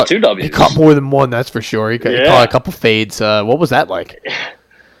W's. He caught 2 W's. He caught more than one, that's for sure. He caught a couple fades. What was that like?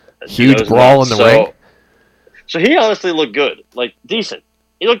 Huge brawl in the ring. So he honestly looked good, like decent.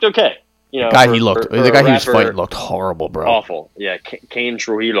 He looked okay. The guy he was fighting looked horrible, bro. Awful. Yeah, Kane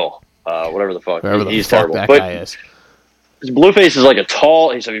Trujillo, whatever the fuck. He's terrible. That guy is. Blueface is like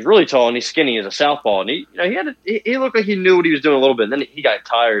he's really tall and he's skinny as a southpaw, and he looked like he knew what he was doing a little bit. And then he got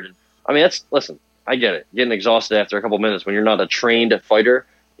tired. And I mean, listen, I get it, getting exhausted after a couple minutes when you're not a trained fighter.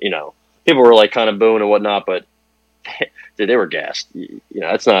 People were like kind of booing and whatnot, but dude, they were gassed.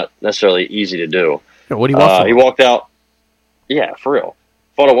 It's not necessarily easy to do. What do you want? He walked out. Yeah, for real.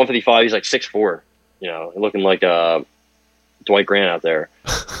 Fought at 155. He's like 6'4". Looking like Dwight Grant out there.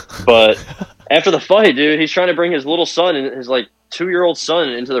 But after the fight, dude, he's trying to bring his little son and his 2-year-old son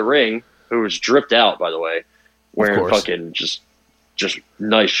into the ring, who was dripped out, by the way, wearing fucking just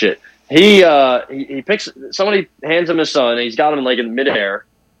nice shit. He picks somebody, hands him his son, and he's got him in midair,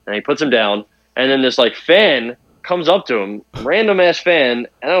 and he puts him down, and then this fan comes up to him, random ass fan,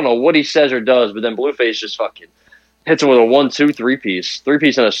 and I don't know what he says or does, but then Blueface just fucking hits him with a 1-2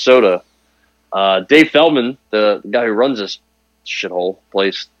 3-piece and a soda. Dave Feldman, the guy who runs this shithole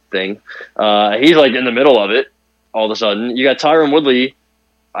place thing, he's in the middle of it. All of a sudden, you got Tyron Woodley.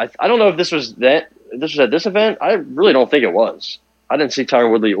 I don't know if this was at this event. I really don't think it was. I didn't see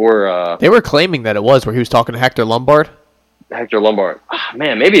Tyron Woodley or. They were claiming that it was where he was talking to Hector Lombard.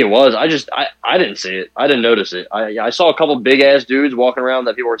 Man, maybe it was. I didn't see it. I didn't notice it. I saw a couple big ass dudes walking around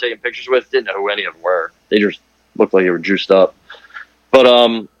that people were taking pictures with. Didn't know who any of them were. They just looked like they were juiced up. But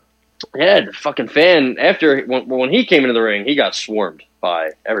yeah, the fucking fan after when he came into the ring, he got swarmed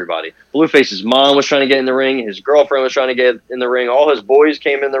by everybody. Blueface's mom was trying to get in the ring. His girlfriend was trying to get in the ring. All his boys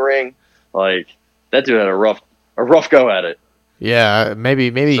came in the ring. Like that dude had a rough go at it. Yeah, maybe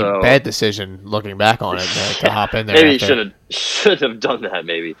bad decision looking back on it to hop in there. Maybe he should have done that.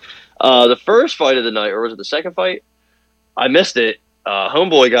 Maybe the first fight of the night, or was it the second fight? I missed it.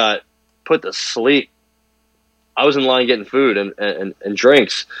 Homeboy got put to sleep. I was in line getting food and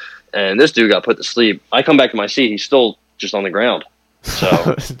drinks, and this dude got put to sleep. I come back to my seat. He's still just on the ground.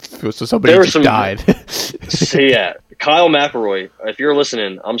 So, so somebody just died. So yeah, Kyle McElroy, if you're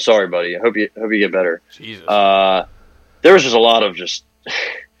listening, I'm sorry, buddy. I hope you get better. Jesus. There was just a lot of just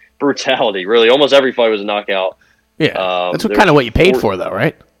brutality. Really, almost every fight was a knockout. Yeah, that's kind of what you paid for, though,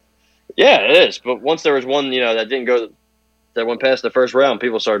 right? Yeah, it is. But once there was one, that didn't go, that went past the first round,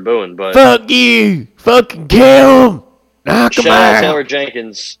 people started booing. But fuck you, fucking kill him, knock him out. Shout out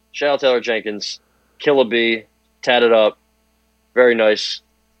Taylor Jenkins, Killer B, tatted up, very nice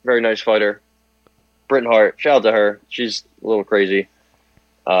fighter. Britain Hart, shout out to her. She's a little crazy.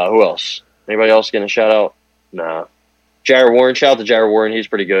 Who else? Anybody else getting a shout out? Nah. Jared Warren, shout out to Jared Warren. He's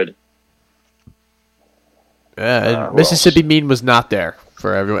pretty good. Yeah, and Mississippi Mean was not there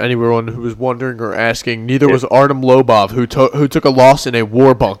for anyone who was wondering or asking. Neither was Artem Lobov, who took a loss in a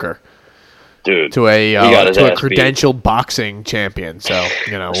war bunker. Dude, to a credentialed boxing champion. So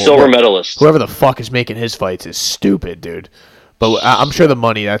silver medalist. Whoever the fuck is making his fights is stupid, dude. But I'm sure the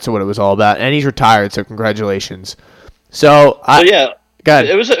money, that's what it was all about. And he's retired, so congratulations. Yeah, go ahead.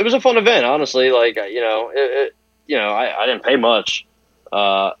 It was a fun event, honestly. Like I didn't pay much.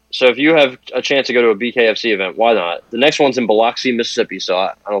 So if you have a chance to go to a BKFC event, why not? The next one's in Biloxi, Mississippi, so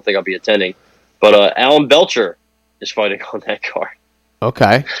I don't think I'll be attending. But Alan Belcher is fighting on that card.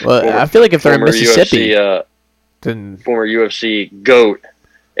 Okay. Well, I feel like if they're in Mississippi, then former UFC GOAT.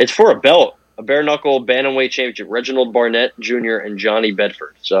 It's for a belt. A bare knuckle bantamweight championship. Reginald Barnett Jr. and Johnny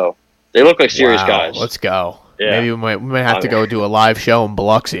Bedford. So they look like serious guys. Let's go. Yeah. Maybe we might have to go do a live show in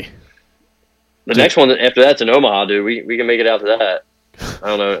Biloxi. The next one after that's in Omaha, dude. We can make it out to that.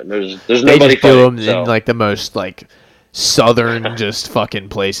 I don't know. There's they nobody just do them so. in like the most like southern just fucking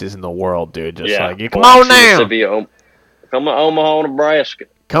places in the world, dude. Just come on down. Come to Omaha, Nebraska.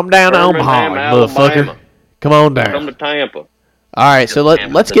 Come down to Omaha, motherfucker. Come on down. Come to Tampa. All right, so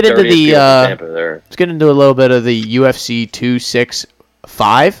let's get into let's get into a little bit of the UFC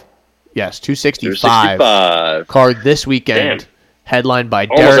 265. Yes, 265 card this weekend. Damn. Headlined by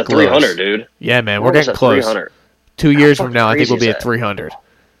Almost Derek at 300, Lewis. Dude. Yeah, man, we're getting close. 300. 2 years from now, I think we'll be at 300.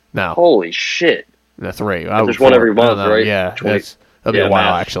 No. Holy shit. The 3. There's one every month, right? Yeah, that'll be a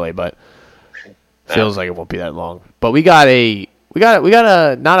while actually, but feels like it won't be that long. But we got a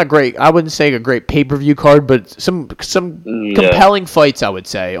not a great, I wouldn't say a great pay-per-view card, but some compelling fights, I would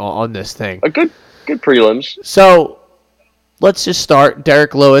say, on this thing. A good prelims. So let's just start.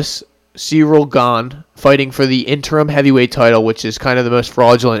 Derek Lewis, Cyril Gane fighting for the interim heavyweight title, which is kind of the most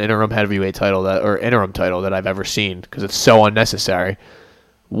fraudulent interim heavyweight title interim title that I've ever seen because it's so unnecessary.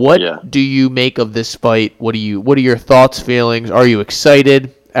 What do you make of this fight? What are your thoughts, feelings? Are you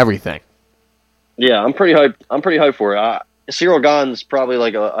excited? Everything. Yeah, I'm pretty hyped. I'm pretty hyped for it. Cyril Gane's probably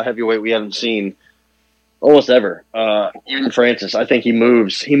like a heavyweight we haven't seen almost ever. Even Francis, I think he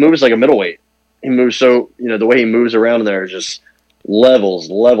moves like a middleweight. He moves the way he moves around in there is just levels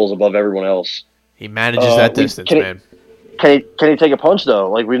above everyone else. He manages that distance, man. Can he take a punch though?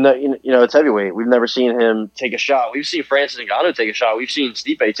 Like it's heavyweight. We've never seen him take a shot. We've seen Francis Ngannou take a shot. We've seen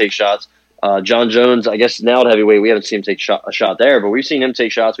Stipe take shots. John Jones, I guess now at heavyweight, we haven't seen him take a shot there, but we've seen him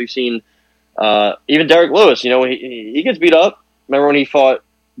take shots. We've seen even Derek Lewis. When he gets beat up. Remember when he fought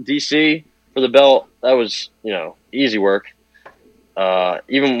DC for the belt? That was easy work.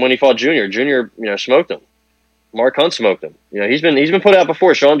 Even when he fought Junior, smoked him. Mark Hunt smoked him. He's been put out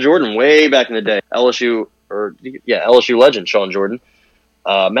before. Sean Jordan, way back in the day, LSU legend Sean Jordan.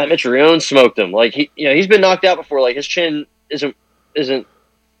 Matt Mitrione smoked him. Like he's been knocked out before. Like his chin isn't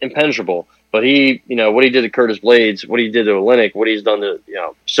impenetrable. But he, what he did to Curtis Blades, what he did to Oleinik, what he's done to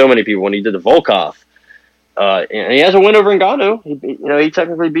so many people. When he did to Volkov, and he has a win over Ngannou. He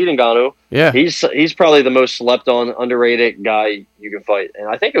technically beat Ngannou. Yeah, he's probably the most slept on, underrated guy you can fight. And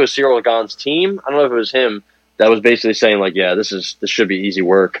I think it was Cyril Gane's team. I don't know if it was him that was basically saying like, yeah, this should be easy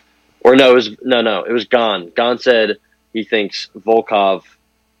work. Or no, it was Gane. Gane said he thinks Volkov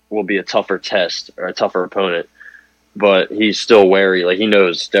will be a tougher test or a tougher opponent, but he's still wary. Like he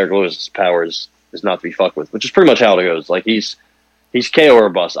knows Derek Lewis' power is not to be fucked with, which is pretty much how it goes. Like he's KO or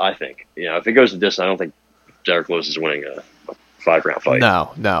bust. I think if it goes to distance, I don't think Derek Lewis is winning a 5-round fight.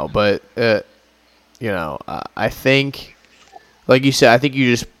 No, but I think, like you said, I think you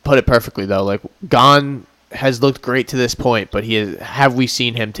just put it perfectly though. Like Gane has looked great to this point, but have we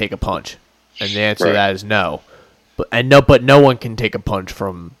seen him take a punch? And the answer to that is no. But no one can take a punch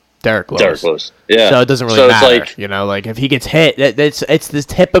from Derek Lewis. Yeah. So it doesn't really matter. It's like if he gets hit, it's this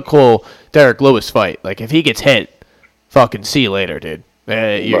typical Derek Lewis fight. Like if he gets hit, fucking see you later, dude.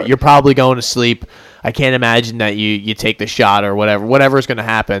 You're probably going to sleep. I can't imagine that you take the shot or whatever's going to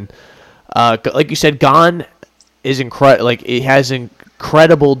happen. Like you said, Gane is incredible. Like it has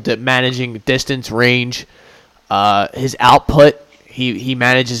incredible managing distance, range. His output, he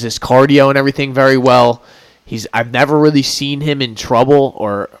manages his cardio and everything very well. I've never really seen him in trouble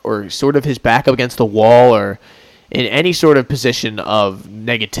or sort of his back up against the wall or in any sort of position of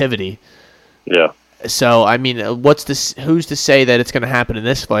negativity. Yeah. So, I mean, who's to say that it's going to happen in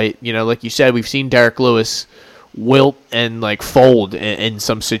this fight? Like you said, we've seen Derek Lewis wilt and like fold in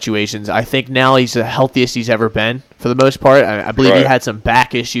some situations. I think now he's the healthiest he's ever been for the most part. I believe he had some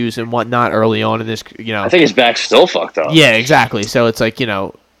back issues and whatnot early on in this, I think his back's still fucked up. Yeah, exactly. So it's like,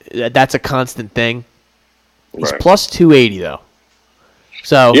 that's a constant thing. He's plus 280 though.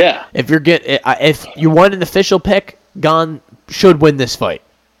 So if you want an official pick, Gane should win this fight.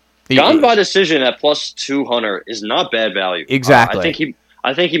 Gane by decision at plus 200 is not bad value. Exactly.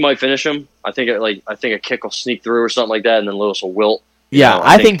 I think he might finish him. I think a kick will sneak through or something like that, and then Lewis will wilt.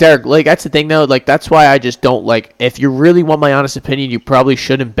 I think Derek. Like that's the thing though. Like that's why I just don't like. If you really want my honest opinion, you probably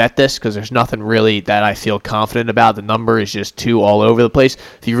shouldn't bet this because there's nothing really that I feel confident about. The number is just too all over the place.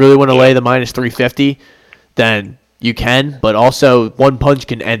 If you really want to lay the minus 350. Then you can, but also one punch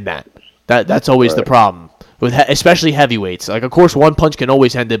can end that. That's always the problem with especially heavyweights. Like, of course, one punch can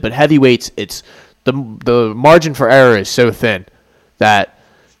always end it, but heavyweights, it's the margin for error is so thin that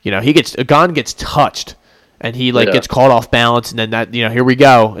Gane gets touched and he gets caught off balance, and then that here we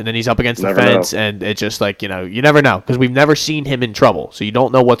go, and then he's up against the fence, and it's just like you never know because we've never seen him in trouble, so you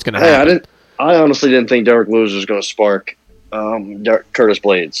don't know what's going to happen. I honestly didn't think Derek Lewis was going to spark Curtis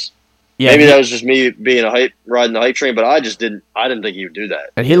Blades. Yeah, maybe that was just me being riding the hype train, but I didn't think he would do that.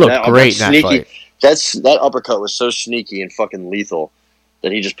 And he looked great in that fight. That uppercut was so sneaky and fucking lethal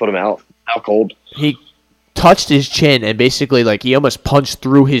that he just put him out cold. He touched his chin and basically he almost punched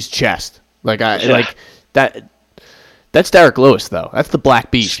through his chest. Like that. That's Derek Lewis though. That's the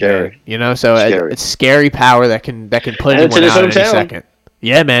Black Beast. Scary. Man. So it's scary power that can put anyone out in a second.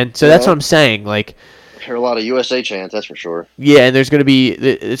 Yeah, man. So that's what I'm saying. Like. Hear a lot of USA chants, that's for sure. Yeah, and it's going to be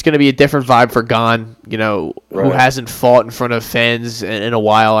a different vibe for Gane, who hasn't fought in front of fans in a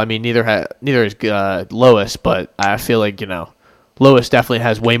while. I mean, neither is Lewis, but I feel like Lewis definitely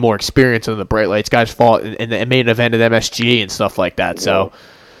has way more experience on the bright lights. Guys fought in the main event at MSG and stuff like that. So,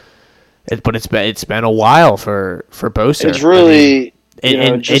 but it's been a while for Boser. It's really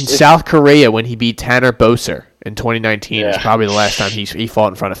in South Korea when he beat Tanner Boser in 2019 is probably the last time he fought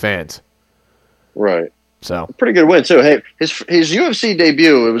in front of fans. Right. So pretty good win too. Hey, his UFC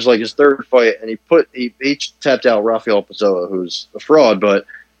debut, it was like his third fight, and he tapped out Rafael Pizzola, who's a fraud, but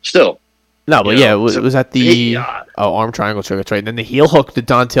still. No, but it was at the arm triangle choke. That's right. And then the heel hook to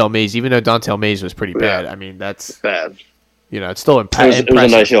Dontel Mays, even though Dontel Mays was pretty bad. I mean, that's bad. It's still impressive. It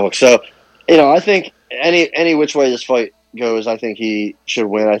was a nice heel hook. So, I think any which way this fight goes, I think he should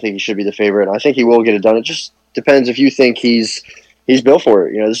win. I think he should be the favorite. I think he will get it done. It just depends if you think he's built for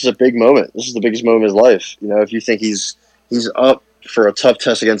it. This is a big moment. This is the biggest moment of his life. If you think he's up for a tough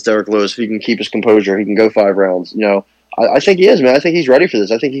test against Derek Lewis, if he can keep his composure, he can go 5 rounds. I think he is, man. I think he's ready for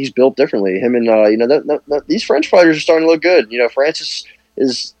this. I think he's built differently. Him and these French fighters are starting to look good. Francis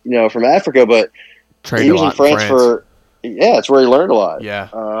is from Africa, but trained he was in France for it's where he learned a lot. Yeah.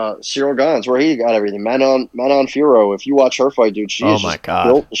 Ciryl Gane's where he got everything. Manon Fiorot. If you watch her fight, dude, she is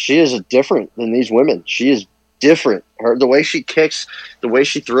built. She is different than these women. She is different. The way she kicks, the way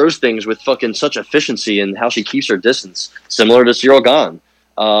she throws things with fucking such efficiency, and how she keeps her distance, similar to Ciryl Gane.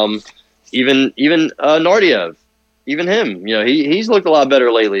 Even Nardiev, even him. He's looked a lot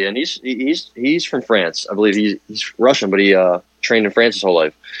better lately, and he's from France. I believe he's Russian, but he trained in France his whole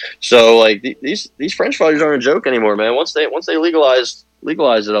life. So these French fighters aren't a joke anymore, man. Once they legalize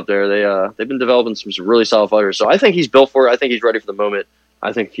it up there, they've been developing some really solid fighters. So I think he's built for it. I think he's ready for the moment.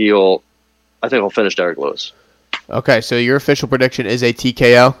 I think he'll finish Derek Lewis. Okay, so your official prediction is a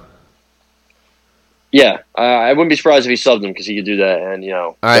TKO? Yeah, I wouldn't be surprised if he subbed him because he could do that. And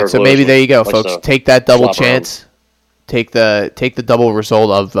all right, so maybe there you go, folks. Take that double chance. Take the double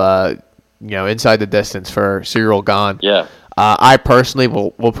result of inside the distance for Ciryl Gane. Yeah. I personally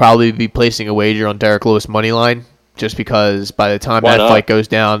will probably be placing a wager on Derek Lewis money line just because by the time that fight goes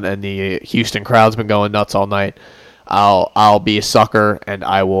down and the Houston crowd's been going nuts all night, I'll be a sucker and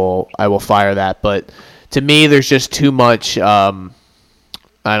I will fire that. But to me, there's just too much.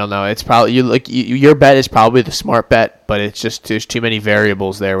 I don't know. It's probably your bet is probably the smart bet, but it's just there's too many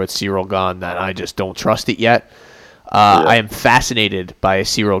variables there with Ciryl Gane that I just don't trust it yet. I am fascinated by a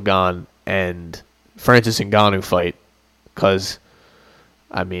Ciryl Gane and Francis Ngannou fight because,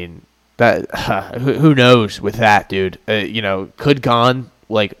 I mean, that who knows with that, dude? Could Gane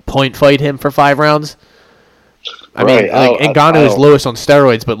point fight him for 5 rounds? I mean, Ngannou is Lewis on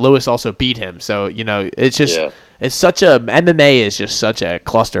steroids, but Lewis also beat him. So, it's just it's such a MMA is just such a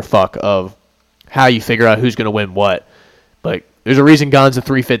clusterfuck of how you figure out who's going to win what. But there's a reason Gane's a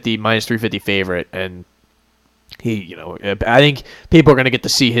minus 350 favorite, and he, I think people are going to get to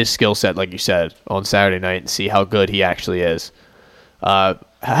see his skill set, like you said, on Saturday night and see how good he actually is. Hell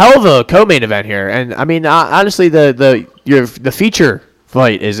of a co-main event here, and I mean, honestly, the feature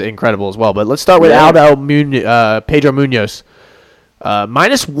fight is incredible as well. But let's start with Pedro Munoz,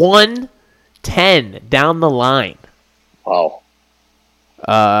 minus 110 down the line. Wow.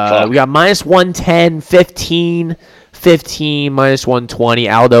 We got minus 110, 15, minus 120.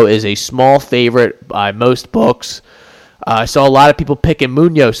 Aldo is a small favorite by most books. I saw a lot of people picking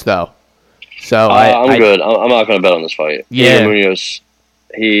Munoz though. So I'm good. I'm not going to bet on this fight. Yeah, Pedro Munoz.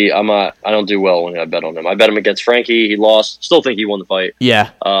 I don't do well when I bet on him. I bet him against Frankie. He lost. Still think he won the fight.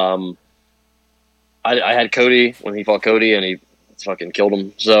 Yeah. I had Cody when he fought Cody, and he fucking killed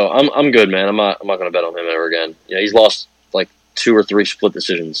him. So I'm good, man. I'm not going to bet on him ever again. He's lost like 2 or 3 split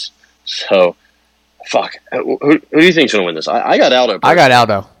decisions. So, fuck. Who do you think's going to win this? I got Aldo. I got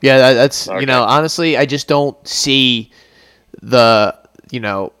Aldo. Yeah, that's okay. Honestly, I just don't see the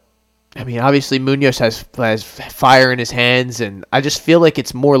I mean, obviously Munoz has fire in his hands, and I just feel like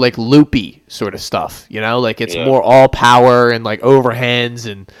it's more like loopy sort of stuff, like it's more all power and like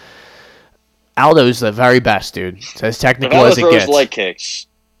overhands, and Aldo's the very best, dude. It's as technical as it gets. If Aldo throws leg kicks,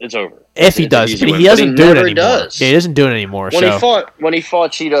 it's over. If he does, but he doesn't do it anymore. Yeah, he doesn't do it anymore. When he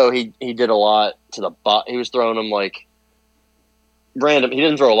fought Cheeto, he did a lot to the butt. He was throwing him like random. He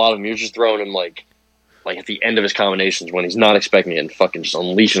didn't throw a lot of them. He was just throwing him like at the end of his combinations when he's not expecting it and fucking just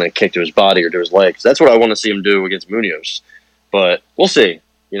unleashing a kick to his body or to his legs. That's what I want to see him do against Munoz. But we'll see.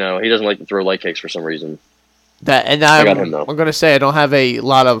 He doesn't like to throw leg kicks for some reason. I'm going to say I don't have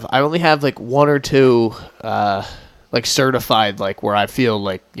I only have like 1 or 2 like certified, like where I feel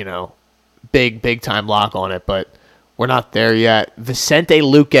like, big time lock on it, but we're not there yet. Vicente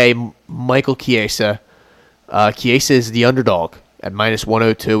Luque, Michael Chiesa. Chiesa is the underdog at minus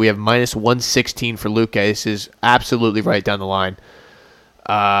 102. We have minus 116 for Luque. This is absolutely right down the line.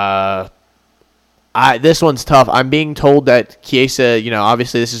 This one's tough. I'm being told that Chiesa,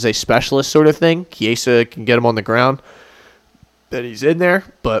 obviously this is a specialist sort of thing. Chiesa can get him on the ground, that he's in there.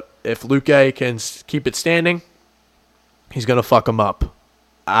 But if Luque can keep it standing, he's going to fuck him up.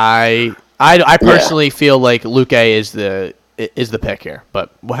 I personally feel like Luque is the pick here. But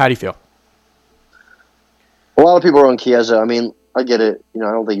how do you feel? A lot of people are on Chiesa. I mean, I get it. I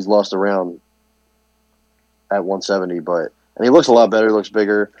don't think he's lost a round at 170, and he looks a lot better. He looks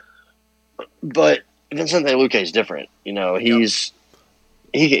bigger. But Vicente Luque is different. He's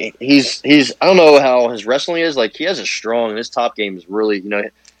I don't know how his wrestling is. Like, he has a strong, and his top game is really,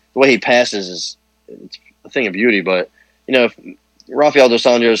 the way he passes it's a thing of beauty. But, Rafael dos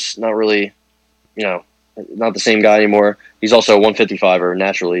Anjos, not really, not the same guy anymore. He's also a 155er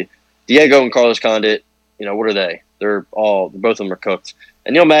naturally. Diego and Carlos Condit, what are they? Both of them are cooked.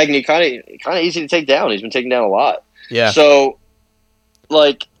 And Neil Magny, kind of easy to take down. He's been taken down a lot. Yeah. So,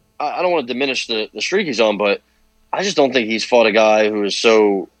 like, I don't want to diminish the streak he's on, but I just don't think he's fought a guy who is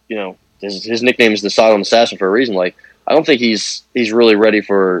so, his nickname is the Silent Assassin for a reason. Like, I don't think he's really ready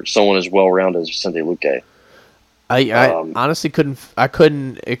for someone as well-rounded as Vicente Luque. I honestly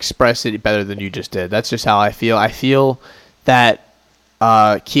couldn't express it better than you just did. That's just how I feel. I feel that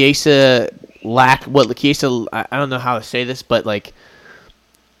Chiesa I don't know how to say this, but like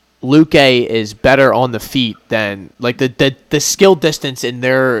Luque is better on the feet than like the skill distance in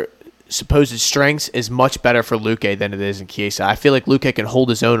their supposed strengths is much better for Luque than it is in Chiesa. I feel like Luque can hold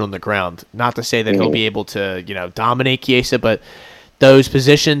his own on the ground. Not to say that he'll be able to, dominate Chiesa, but those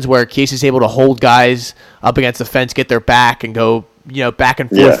positions where Chiesa's able to hold guys up against the fence, get their back, and go, back and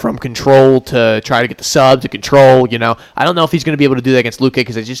forth from control to try to get the sub to control, I don't know if he's going to be able to do that against Luque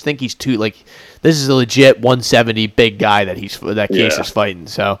because I just think he's too, this is a legit 170 big guy that Chiesa's fighting.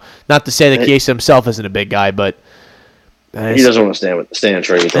 So, not to say that Chiesa himself isn't a big guy, but he doesn't want to stand and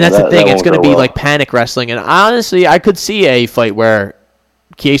trade with him. And that's the thing. It's going to be like panic wrestling. And honestly, I could see a fight where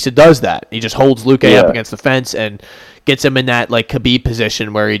Chiesa does that. He just holds Luque up against the fence and gets him in that like Khabib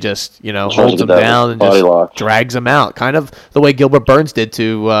position where he just Tries holds to him get that down and body just lock. drags him out, kind of the way Gilbert Burns did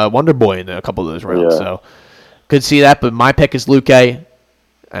to Wonder Boy in a couple of those rounds. Yeah. So could see that, but my pick is Luque.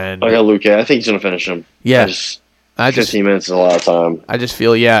 And I got Luque. I think he's gonna finish him. Yeah. I just 15 minutes is a lot of time. I just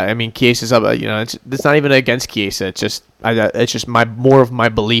feel, I mean, Chiesa's up. It's not even against Chiesa. It's just more of my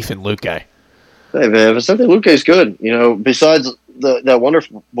belief in Luque. Hey man, Vicente Luque's good. Besides that Wonder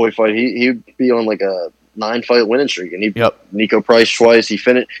Boy fight, he'd be on like a 9-fight winning streak, and Nico Price twice. He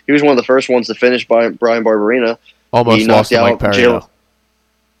was one of the first ones to finish by Brian Barberina. Almost lost to Mike Perry.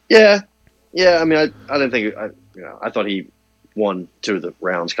 Yeah. I mean, I didn't think. I thought he won 2 of the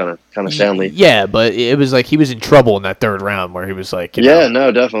rounds kind of soundly. Yeah, but it was like he was in trouble in that third round where he was like,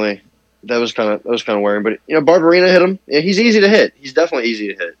 no, definitely. That was kind of worrying. But Barberina hit him. Yeah, he's easy to hit. He's definitely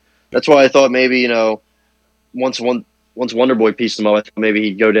easy to hit. That's why I thought maybe once Wonder Boy pieced him up, I thought maybe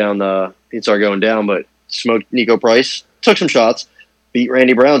he'd go down. He'd start going down, but smoked Nico Price, took some shots, beat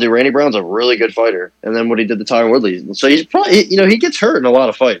Randy Brown. Dude, Randy Brown's a really good fighter. And then what he did to Tyron Woodley. So he's probably he gets hurt in a lot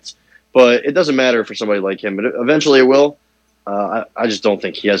of fights, but it doesn't matter for somebody like him. But eventually it will. I just don't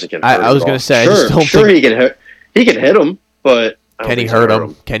think he has a get hurt. I was going to say, he can hit. He can hit him, but can he hurt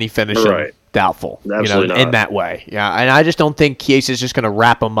him? Can he finish him? Doubtful. Absolutely not. In that way. Yeah, and I just don't think Chiesa is just going to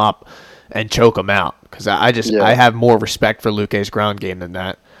wrap him up and choke him out because I have more respect for Luque's ground game than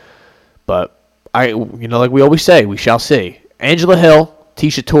that. But like we always say, we shall see. Angela Hill,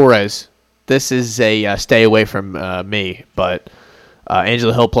 Tisha Torres. This is a stay away from me, but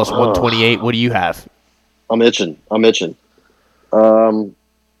Angela Hill plus 128. What do you have? I'm itching.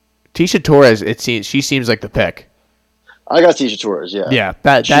 Tisha Torres. She seems like the pick. I got Tisha Torres. Yeah. Yeah.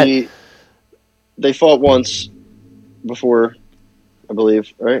 They fought once before, I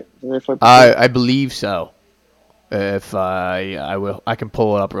believe. Right? Didn't they fight before? I believe so. If I can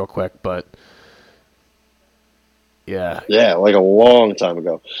pull it up real quick, but yeah, like a long time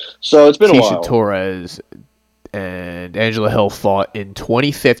ago. So it's been a while. Tisha Torres and Angela Hill fought in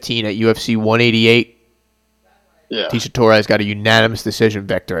 2015 at UFC 188. Yeah, Tisha Torres got a unanimous decision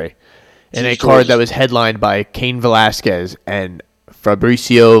victory in a Torres card that was headlined by Cain Velasquez and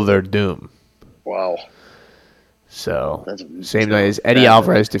Fabricio Verdum. Wow. So, same night as Eddie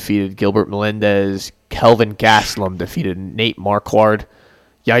Alvarez defeated Gilbert Melendez, Kelvin Gastelum defeated Nate Marquardt,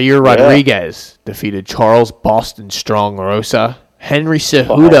 Yair Rodriguez defeated Charles Boston Strong Rosa, Henry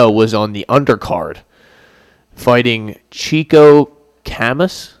Cejudo was on the undercard, fighting Chico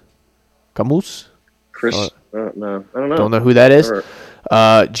Camus? Chris? No, I don't know. Don't know who that is.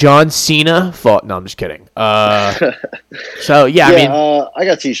 John Cena fought. No, I'm just kidding. So, I mean. I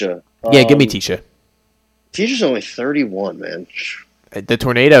got Tisha. Give me Tisha. Tisha's only 31, man. The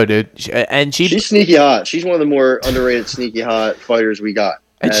Tornado, dude. She's sneaky hot. She's one of the more underrated sneaky hot fighters we got.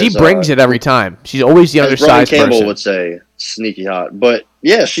 And she brings it every time. She's always the undersized Brian Campbell person. would say sneaky hot. But,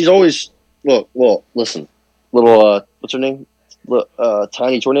 yeah, she's always... Well, listen. Little, what's her name?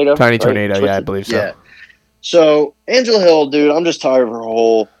 Tiny Tornado? Tiny Tornado, I believe so. Yeah. So, Angela Hill, dude, I'm just tired of her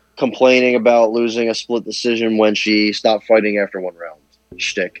whole complaining about losing a split decision when she stopped fighting after one round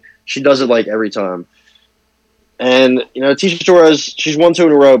shtick. She does it, every time. And, Tisha Torres, she's won 2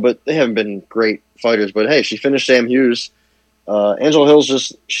 in a row, but they haven't been great fighters. But, hey, she finished Sam Hughes. Angela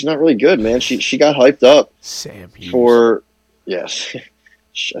Hill's she's not really good, man. She got hyped up. Sam Hughes. Yes.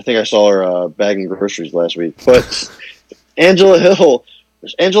 I think I saw her bagging groceries last week. But Angela Hill's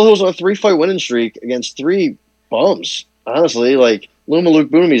on a 3-fight winning streak against 3 bums. Honestly, Luma Luke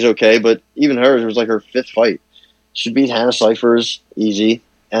Boonami's okay, but even hers was her 5th fight. She beat Hannah Cyphers easy.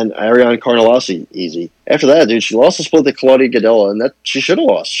 And Ariane Carnelossi, easy. After that, dude, she lost the split to Claudia Gadella, and that she should have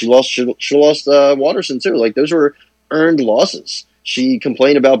lost. She lost Watterson too. Those were earned losses. She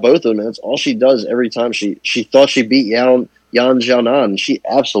complained about both of them, and that's all she does every time. She thought she beat Yan Xiaonan, and she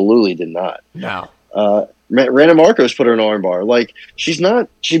absolutely did not. No. Rana Marcos put her in an armbar. She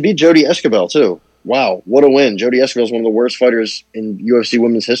beat Jodie Esquibel too. Wow, what a win! Jodie Esquibel is one of the worst fighters in UFC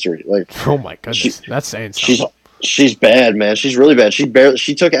women's history. Oh my goodness, that's saying something. She's bad, man. She's really bad. She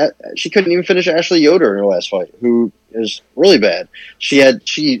couldn't even finish Ashley Yoder in her last fight, who is really bad.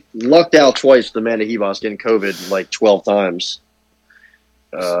 She lucked out twice with Amanda Ribas getting COVID 12 times.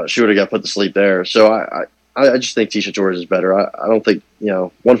 She would have got put to sleep there. So I just think Tisha Torres is better. I don't think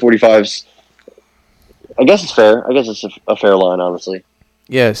 145's. I guess it's fair. I guess it's a fair line, honestly.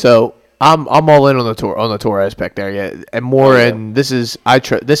 Yeah. So I'm all in on the Torres pick there, yeah, and more. And this is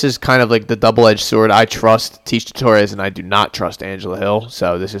kind of like the double-edged sword. I trust Tisha Torres, and I do not trust Angela Hill.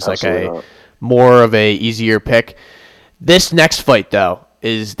 So this is more of a easier pick. This next fight though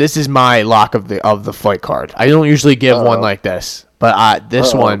this is my lock of the fight card. I don't usually give one like this, but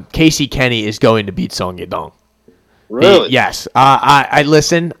this one, Casey Kenny is going to beat Song Yadong. Really? Yes. I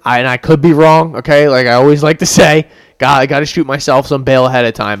listen, and I could be wrong. Okay, like I always like to say, I got to shoot myself some bail ahead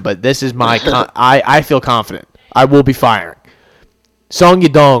of time. But this is my. I feel confident. I will be firing. Song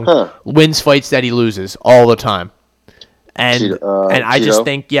Yadong wins fights that he loses all the time, and I just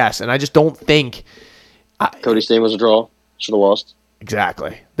think yes, and I just don't think Cody Stain was a draw. Should have lost.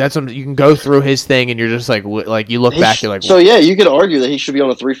 Exactly. That's when you can go through his thing, and you're just like you look back, you're like. So yeah, you could argue that he should be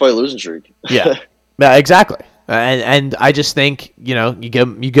on a 3-fight losing streak. Yeah, exactly. And I just think you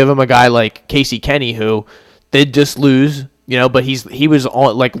give him a guy like Casey Kenny who did just lose, but he was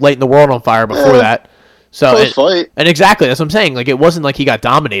on like lighting the world on fire before that. So close fight. And exactly that's what I'm saying. Like it wasn't like he got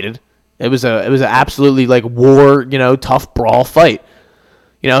dominated. It was an absolutely like war, tough brawl fight.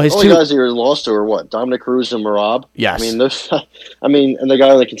 His only guys that he lost to are what? Dominic Cruz and Marab. Yes. And the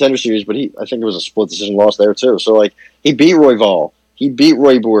guy in the Contender Series, but I think it was a split decision loss there too. So like he beat Royval, he beat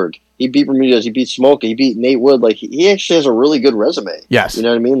Roy Borg, he beat Bermudez, he beat Smolka, he beat Nate Wood. Like he actually has a really good resume. Yes. You know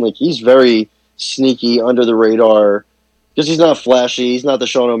what I mean? Like he's very sneaky, under the radar, because he's not flashy. He's not the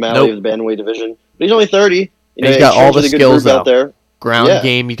Sean O'Malley of the bantamweight division, but he's only 30. He's got all the skills out there. Ground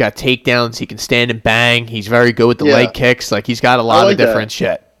game, he got takedowns, he can stand and bang. He's very good with the leg kicks. Like he's got a lot of different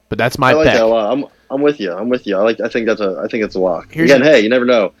shit. But that's my pick. That a lot. I'm with you. I think that's a lock. Again, hey, you never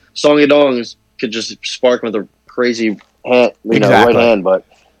know. Song Yadong could just spark with a crazy hand, right hand, but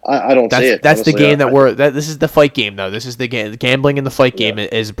I don't see it. That's honestly. The game this is the fight game though. This is the game. The gambling in the fight game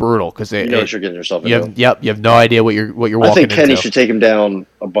is brutal because you know what you're getting yourself into. You have no idea what you're walking into. I think Kenny should take him down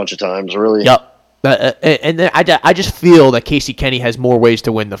a bunch of times. Really. Yep. And I just feel that Casey Kenny has more ways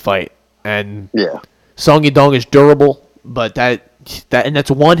to win the fight, and Song Yadong is durable, but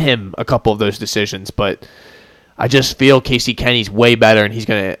that's won him a couple of those decisions. But I just feel Casey Kenny's way better, and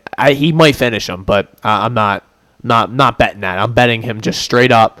he might finish him, but I'm not betting that. I'm betting him just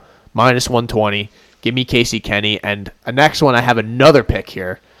straight up -120. Give me Casey Kenny, and next one I have another pick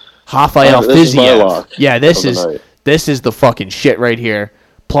here, Rafael Fiziev. Yeah, this is the fucking shit right here.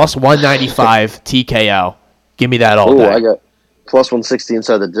 +195 TKO. Give me that all day. I got +160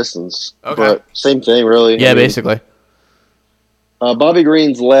 inside the distance. Okay. But same thing, really. Yeah, basically. Bobby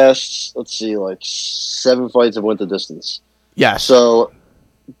Green's last, 7 fights have went the distance. Yeah. So,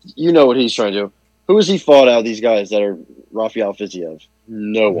 you know what he's trying to do. Who has he fought out of these guys that are Rafael Fiziev?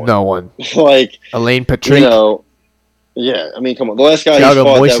 No one. Elaine Patrick. Yeah, I mean, come on. The last guy he fought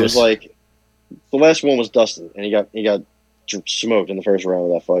that was the last one was Dustin, and he got smoked in the first round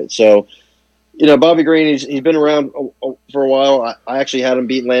of that fight. So, Bobby Green, he's been around for a while. I actually had him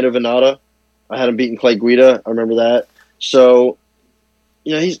beating Lando Venata. I had him beating Clay Guida. I remember that. So,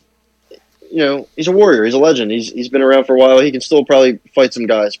 he's a warrior. He's a legend. He's been around for a while. He can still probably fight some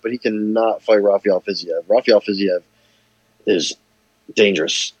guys, but he cannot fight Rafael Fiziev. Rafael Fiziev is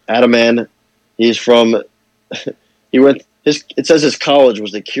dangerous. Ataman, he's from. It says his college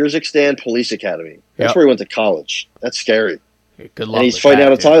was the Kyrgyzstan Police Academy. That's where he went to college. That's scary. Good luck. And he's fighting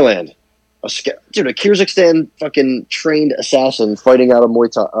out of Thailand. A Kyrgyzstan fucking trained assassin fighting out of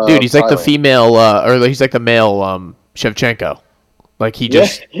Muay Thai. Dude, he's like the female, or he's like the male Shevchenko. Like he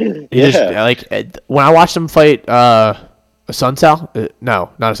just, when I watched him fight a Sun Sal, no,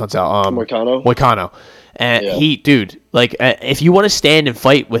 not a Sun Sal, Moicano, and if you want to stand and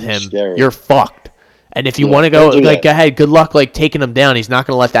fight with him, you're fucked. And if you want to go, go ahead. Good luck, taking him down. He's not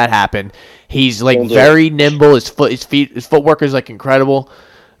going to let that happen. He's very nimble. His footwork is incredible.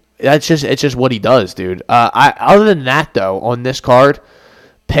 It's just what he does, dude. Other than that, though, on this card,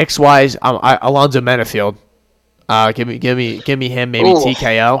 picks wise, Alonzo Menafield. Give me him. Maybe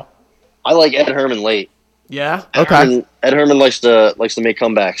TKO. I like Ed Herman late. Yeah. Okay. Ed Herman likes to make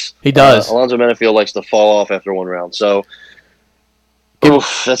comebacks. He does. Alonzo Menafield likes to fall off after one round. So.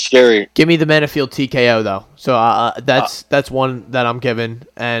 That's scary. Give me the Menafield TKO though. So that's one that I'm giving.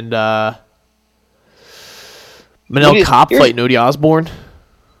 And Manel Kopp fighting Udi Osborne.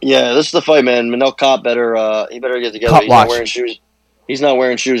 Yeah, this is the fight, man. Manel Kopp better get together. He's not wearing shoes. He's not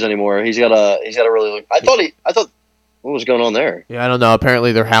wearing shoes anymore. He's gotta really look. I thought what was going on there? Yeah, I don't know.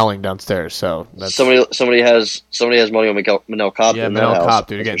 Apparently they're howling downstairs. So that's... somebody has money on Manel Kopp. Yeah, Manel Kopp,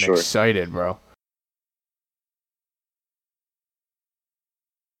 dude, you're getting excited, bro.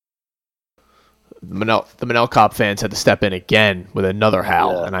 The Manel Kopp fans had to step in again with another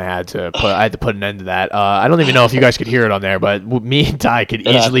howl, and I had to put an end to that. I don't even know if you guys could hear it on there, but me and Ty could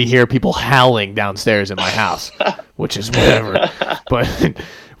easily hear people howling downstairs in my house, which is whatever. But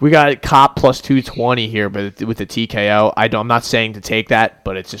we got Kopp +220 here, but with the TKO, I'm not saying to take that,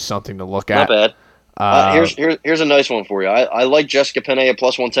 but it's just something to look at. Not bad. Here's a nice one for you. I like Jessica Penne at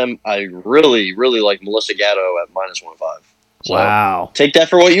 +110. I really, really like Melissa Gatto at -105. So wow. Take that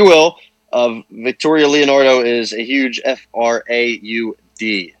for what you will. Victoria Leonardo is a huge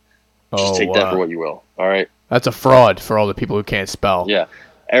FRAUD. Just take that for what you will. All right. That's a fraud for all the people who can't spell. Yeah.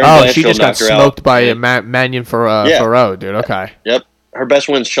 Erin she Blanchfield just got knocked her smoked out. by Mannion Farrow, dude. Okay. Yep. Her best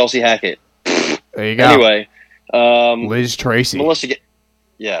win's Chelsea Hackett. There you go. Anyway, Liz Tracy. Melissa.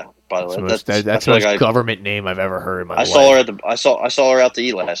 Yeah. By the way, that's the most government name I've ever heard in my life. I saw her out to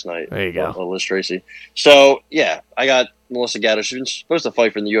eat last night. There you go. Liz Tracy. So yeah, I got Melissa Gatto. She's been supposed to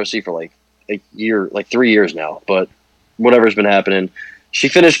fight for the UFC for like a year, like 3 years now. But whatever's been happening, she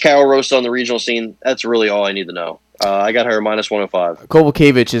finished Carol Rosa on the regional scene. That's really all I need to know. I got her -105.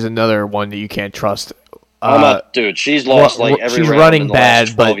 Kovalkiewicz is another one that you can't trust. Dude, she's lost every she's round running in the bad,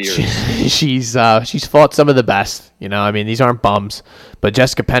 last 12 but years. she's fought some of the best. You know, I mean, these aren't bums, but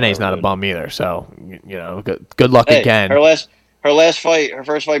Jessica Pene's not a bum either. So you know, good luck again. Her last fight, her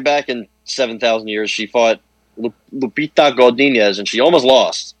first fight back in 7,000 years, she fought Lupita Godinez, and she almost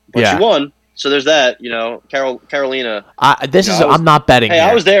lost, but she won. So there's that. You know, Carolina. I'm not betting. Hey, here.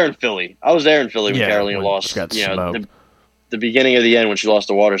 I was there in Philly. When Carolina lost. The beginning of the end when she lost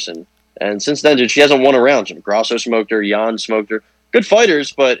to Waterson. And since then, dude, she hasn't won a round. Grasso smoked her. Jan smoked her. Good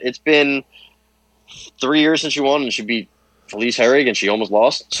fighters, but it's been 3 years since she won, and she beat Felice Herrig, and she almost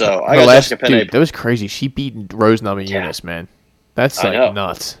lost. So I got Jessica Penne. Dude, that was crazy. She beat Rose Namajunas, man. That's like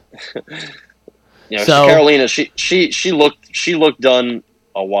nuts. So Carolina, she looked done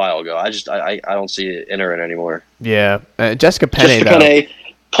a while ago. I don't see it in her anymore. Yeah, Jessica Penne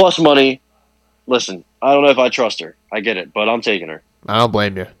plus money. Listen, I don't know if I trust her. I get it, but I'm taking her. I don't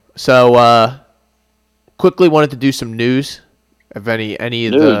blame you. So, quickly wanted to do some news. If any of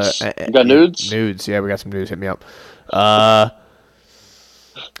nudes. You got nudes? Nudes, yeah, we got some news. Hit me up. I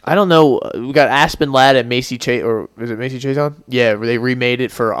don't know. We got Aspen Ladd at Macy Chase, or is it Macy Chase on? Yeah, they remade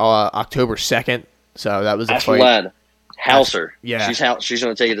it for October 2nd. So that was a Aspen fight. Ladd, Hauser. Yeah, she's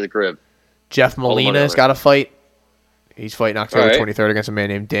gonna take it to the crib. Jeff Molina's got a fight. He's fighting October 23rd against a man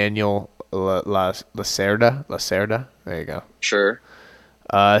named Daniel Lacerda. There you go. Sure.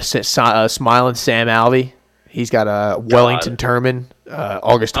 Smiling Sam Alvey. He's got a Wellington Turman,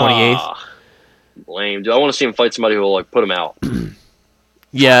 August 28th. Lame. Dude, I want to see him fight somebody who will put him out.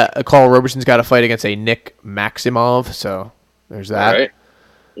 Yeah, Carl Roberson's got a fight against a Nick Maximov, so there's that. All right.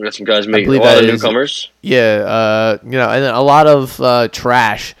 We got some guys making a lot of newcomers. Yeah, and then a lot of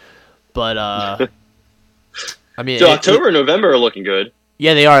trash, but I mean, so October and November are looking good.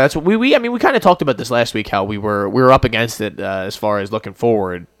 Yeah, they are. That's what we kind of talked about this last week. How we were up against it as far as looking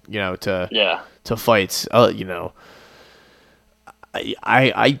forward, to fights.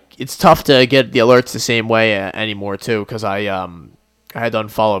 It's tough to get the alerts the same way anymore too, because I had to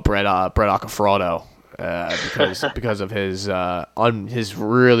unfollow Brett Accafrado because of his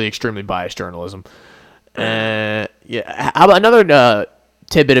really extremely biased journalism. How about another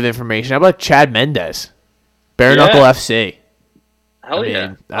tidbit of information? How about Chad Mendez, Bare Knuckle FC? Hell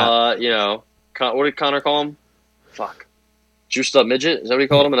yeah. What did Connor call him? Fuck. Juiced up midget? Is that what he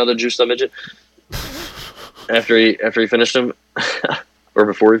called him? Another juiced up midget? After he finished him? Or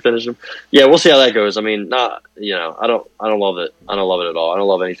before he finished him? Yeah, we'll see how that goes. I mean, I don't love it. I don't love it at all. I don't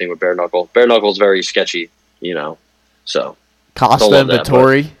love anything with Bare Knuckle. Bare Knuckle's very sketchy, so. Costa and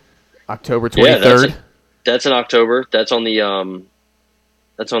Vittori, October 23rd. Yeah, that's in October. That's on the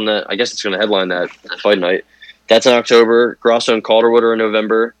I guess it's going to headline that fight night. That's in October. Grasso and Calderwood are in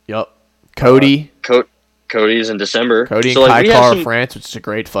November. Yep. Cody. Cody's in December. Cody and Kai Kara France, which is a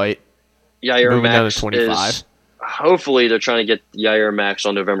great fight. Yair moving Max down to 25. Hopefully they're trying to get Yair Max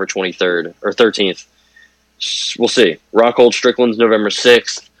on November 23rd or 13th. We'll see. Rockhold Strickland's November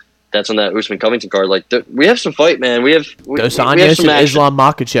 6th. That's on that Usman Covington card. We have some fight, man. We have Dos Anjos and Islam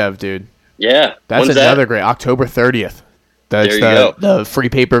Makhachev, dude. Yeah. That's another great. October 30th. That's the free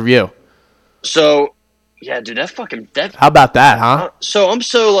pay-per-view. So, yeah, dude, that. How about that, huh?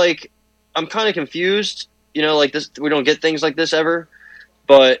 I'm kind of confused. This, we don't get things like this ever.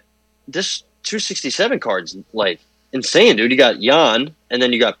 But this 267 card's insane, dude. You got Jan, and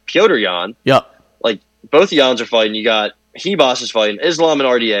then you got Piotr Jan. Yep. Both Jans are fighting. You got Hebos is fighting Islam and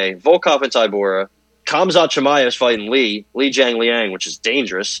RDA, Volkov and Tybura, Khamzat Chimaev is fighting Li Jiang Liang, which is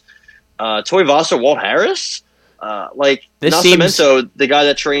dangerous. Tuivasa, Walt Harris. Nascimento, the guy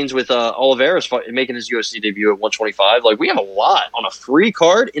that trains with Oliveira's making his UFC debut at 125. We have a lot on a free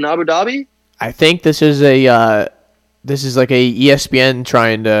card in Abu Dhabi. I think this is like a ESPN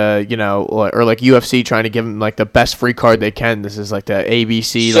trying to, or like UFC trying to give them the best free card they can. This is like the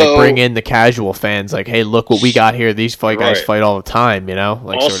ABC, bring in the casual fans. Hey, look what we got here. These guys fight all the time,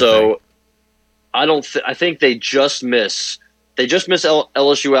 Also, sort of I think they just miss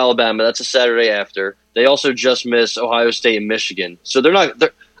LSU Alabama. That's a Saturday after. They also just miss Ohio State and Michigan. So they're not.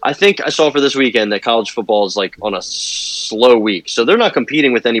 I think I saw for this weekend that college football is like on a slow week, so they're not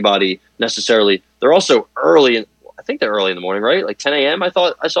competing with anybody necessarily. They're also early. I think they're early in the morning, right? Like 10 a.m. I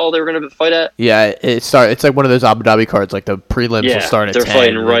thought I saw they were going to fight at. Yeah, it's like one of those Abu Dhabi cards. Like the prelims will start at 10. They're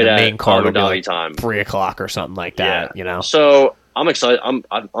fighting right the at main card Abu will Dhabi be like time, 3:00 or something like that. You know. So I'm excited.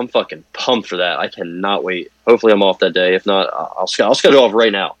 I'm fucking pumped for that. I cannot wait. Hopefully, I'm off that day. If not, I'll schedule off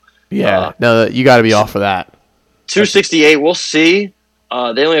right now. Yeah, no, you got to be off for that. 268. We'll see. They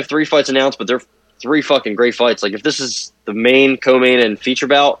only have 3 fights announced, but they're 3 fucking great fights. Like if this is the main, co-main, and feature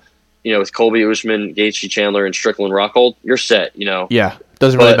bout, with Colby, Usman, Gaethje, Chandler, and Strickland, Rockhold, you're set. Yeah,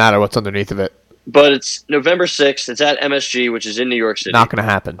 doesn't really matter what's underneath of it. But it's November 6th. It's at MSG, which is in New York City. Not going to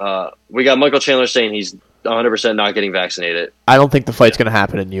happen. We got Michael Chandler saying he's 100% not getting vaccinated. I don't think the fight's going to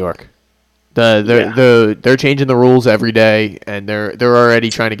happen in New York. They're changing the rules every day, and they're already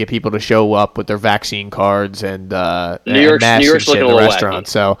trying to get people to show up with their vaccine cards and masks New York's and shit looking in a the little restaurant.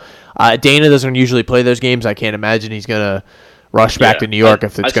 So Dana doesn't usually play those games. I can't imagine he's going to rush back to New York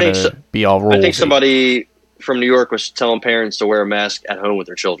if it's going to be all rules. I think somebody from New York was telling parents to wear a mask at home with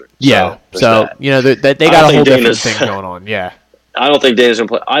their children. Yeah, so they got a whole different thing going on. Yeah. I don't think Dana's gonna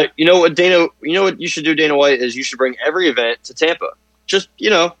play. You know what you should do, Dana White, is you should bring every event to Tampa. Just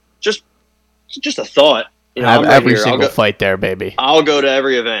a thought. Have every single fight there, baby. I'll go to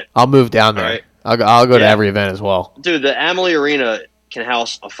every event. I'll move down there. Right? I'll go to every event as well. Dude, the Amalie Arena can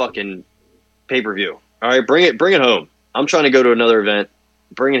house a fucking pay-per-view. All right, bring it home. I'm trying to go to another event.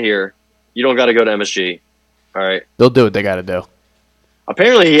 Bring it here. You don't got to go to MSG. All right. They'll do what they got to do.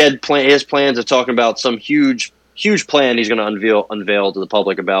 Apparently, he has plans of talking about some huge plan he's going to unveil to the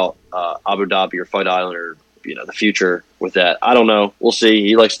public about Abu Dhabi or Fight Island or the future with that. I don't know. We'll see.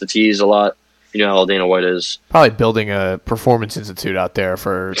 He likes to tease a lot. You know how Dana White is. Probably building a performance institute out there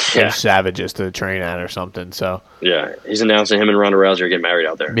for savages to train at or something. So yeah, he's announcing him and Ronda Rousey are getting married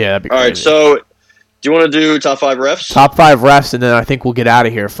out there. Yeah, that'd be all crazy. right. So, do you want to do top 5 refs? Top 5 refs, and then I think we'll get out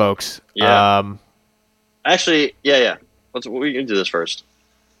of here, folks. Yeah. Actually, yeah. We can do this first.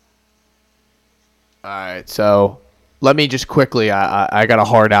 All right. So let me just quickly. I got a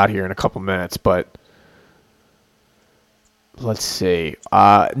hard out here in a couple minutes, but. Let's see.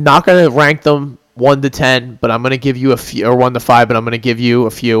 Not going to rank them 1 to 10, but I'm going to give you a few, or 1 to 5, but I'm going to give you a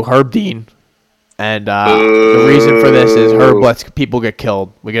few. Herb Dean. And the reason for this is Herb lets people get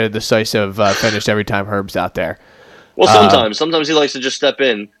killed. We get a decisive finish every time Herb's out there. Well, sometimes he likes to just step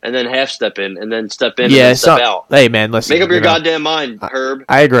in and then half step in and then step in and then step out. Hey, man, listen. Make up your goddamn mind, Herb.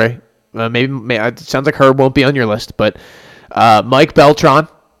 I agree. Maybe it sounds like Herb won't be on your list, but Mike Beltran.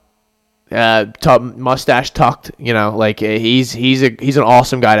 Mustache tucked, he's an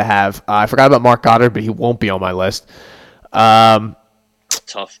awesome guy to have. I forgot about Mark Goddard, but he won't be on my list. Tough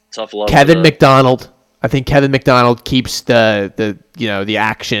love. Kevin McDonald. I think Kevin McDonald keeps the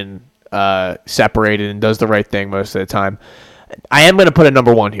action separated and does the right thing most of the time. I am going to put a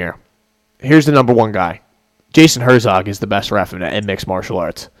number 1 here. Here's the number 1 guy. Jason Herzog is the best ref in mixed martial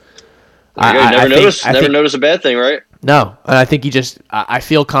arts. Never notice a bad thing, right? No, and I think I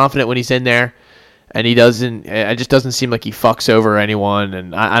feel confident when he's in there, and it just doesn't seem like he fucks over anyone,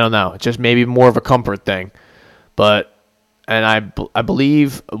 and I don't know, it's just maybe more of a comfort thing. But, and I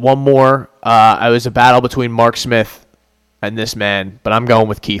believe one more, it was a battle between Mark Smith and this man, but I'm going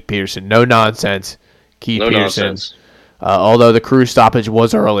with Keith Peterson. No nonsense, Keith Peterson. Nonsense. Although the crew stoppage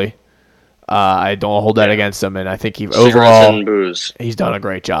was early, I don't hold that against him, and I think he's done a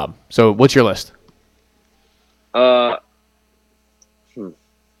great job. So, what's your list? I'm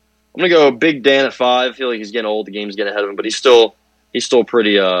gonna go Big Dan at 5. I feel like he's getting old. The game's getting ahead of him, but he's still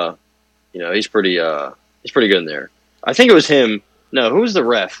pretty. He's pretty good in there. I think it was him. No, who was the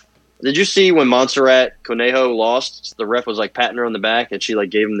ref? Did you see when Montserrat Conejo lost? The ref was like patting her on the back, and she like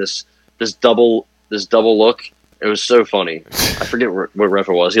gave him this double look. It was so funny. I forget what ref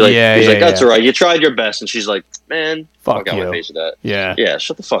it was. He's like, that's all right. You tried your best, and she's like, man, fuck got you. My face with that. Yeah,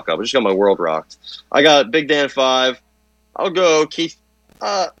 shut the fuck up. I just got my world rocked. I got Big Dan at 5. I'll go Keith.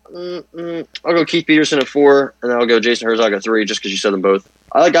 I'll go Keith Peterson at 4, and then I'll go Jason Herzog at 3, just because you said them both.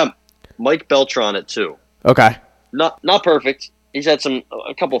 I got Mike Beltran at 2. Okay. Not perfect. He's had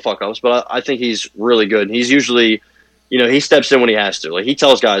a couple of fuck ups, but I think he's really good. He's usually, he steps in when he has to. Like he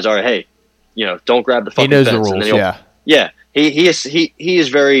tells guys, all right, hey, don't grab the fucking fence. He knows the rules. Yeah. He is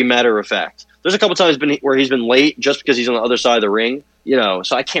very matter of fact. There's a couple times where he's been late just because he's on the other side of the ring.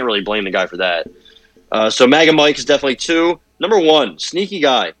 So I can't really blame the guy for that. So MAGA Mike is definitely 2. Number 1, sneaky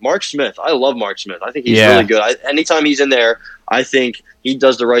guy, Mark Smith. I love Mark Smith. I think he's really good. Anytime he's in there, I think he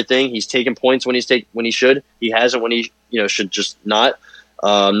does the right thing. He's taking points when he should. He hasn't when he should just not.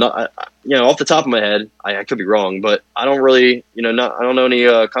 Off the top of my head, I could be wrong, but I don't really, I don't know any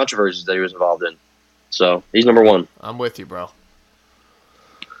controversies that he was involved in. So he's number one. I'm with you, bro.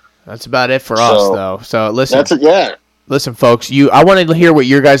 That's about it for us, though. So listen, that's it. Yeah. Listen, folks. I wanted to hear what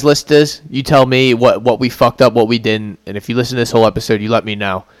your guys' list is. You tell me what we fucked up, what we didn't, and if you listen to this whole episode, you let me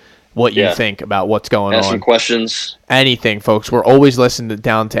know what you think about what's going on. Ask some questions. Anything, folks. We're always listening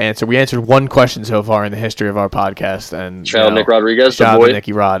down to answer. We answered one question so far in the history of our podcast, and shout out Nick Rodriguez, shout out to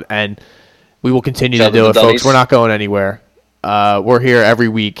Nicky Rod, and we will continue to do it, folks. We're not going anywhere. We're here every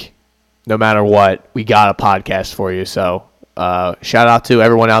week, no matter what. We got a podcast for you, so. Shout out to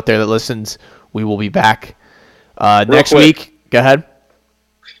everyone out there that listens. We will be back next week. Go ahead.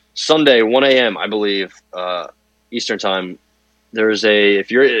 Sunday, 1 a.m. I believe Eastern time. There's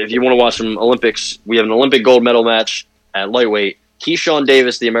if you want to watch some Olympics, we have an Olympic gold medal match at lightweight. Keyshawn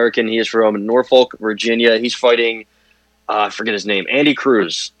Davis, the American, he is from Norfolk, Virginia. He's fighting. I forget his name. Andy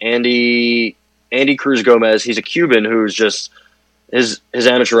Cruz. Andy Cruz Gomez. He's a Cuban who's just his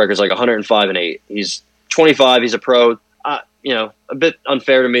amateur record is like 105-8. He's 25. He's a pro. A bit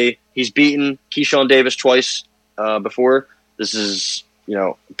unfair to me. He's beaten Keyshawn Davis twice before. This is,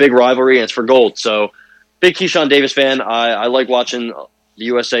 a big rivalry, and it's for gold. So, big Keyshawn Davis fan. I like watching the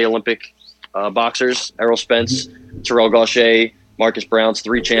USA Olympic boxers. Errol Spence, Terrell Gausha, Marcus Browns,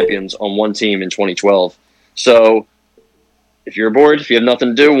 3 champions on one team in 2012. So, if you're bored, if you have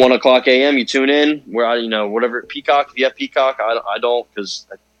nothing to do, 1 o'clock a.m., you tune in. Where whatever, Peacock, if you have Peacock, I don't, because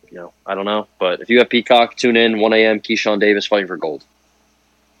I don't know. But if you have Peacock, tune in, 1 a.m., Keyshawn Davis fighting for gold.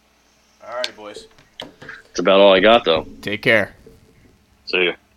 All right, boys. That's about all I got, though. Take care. See you.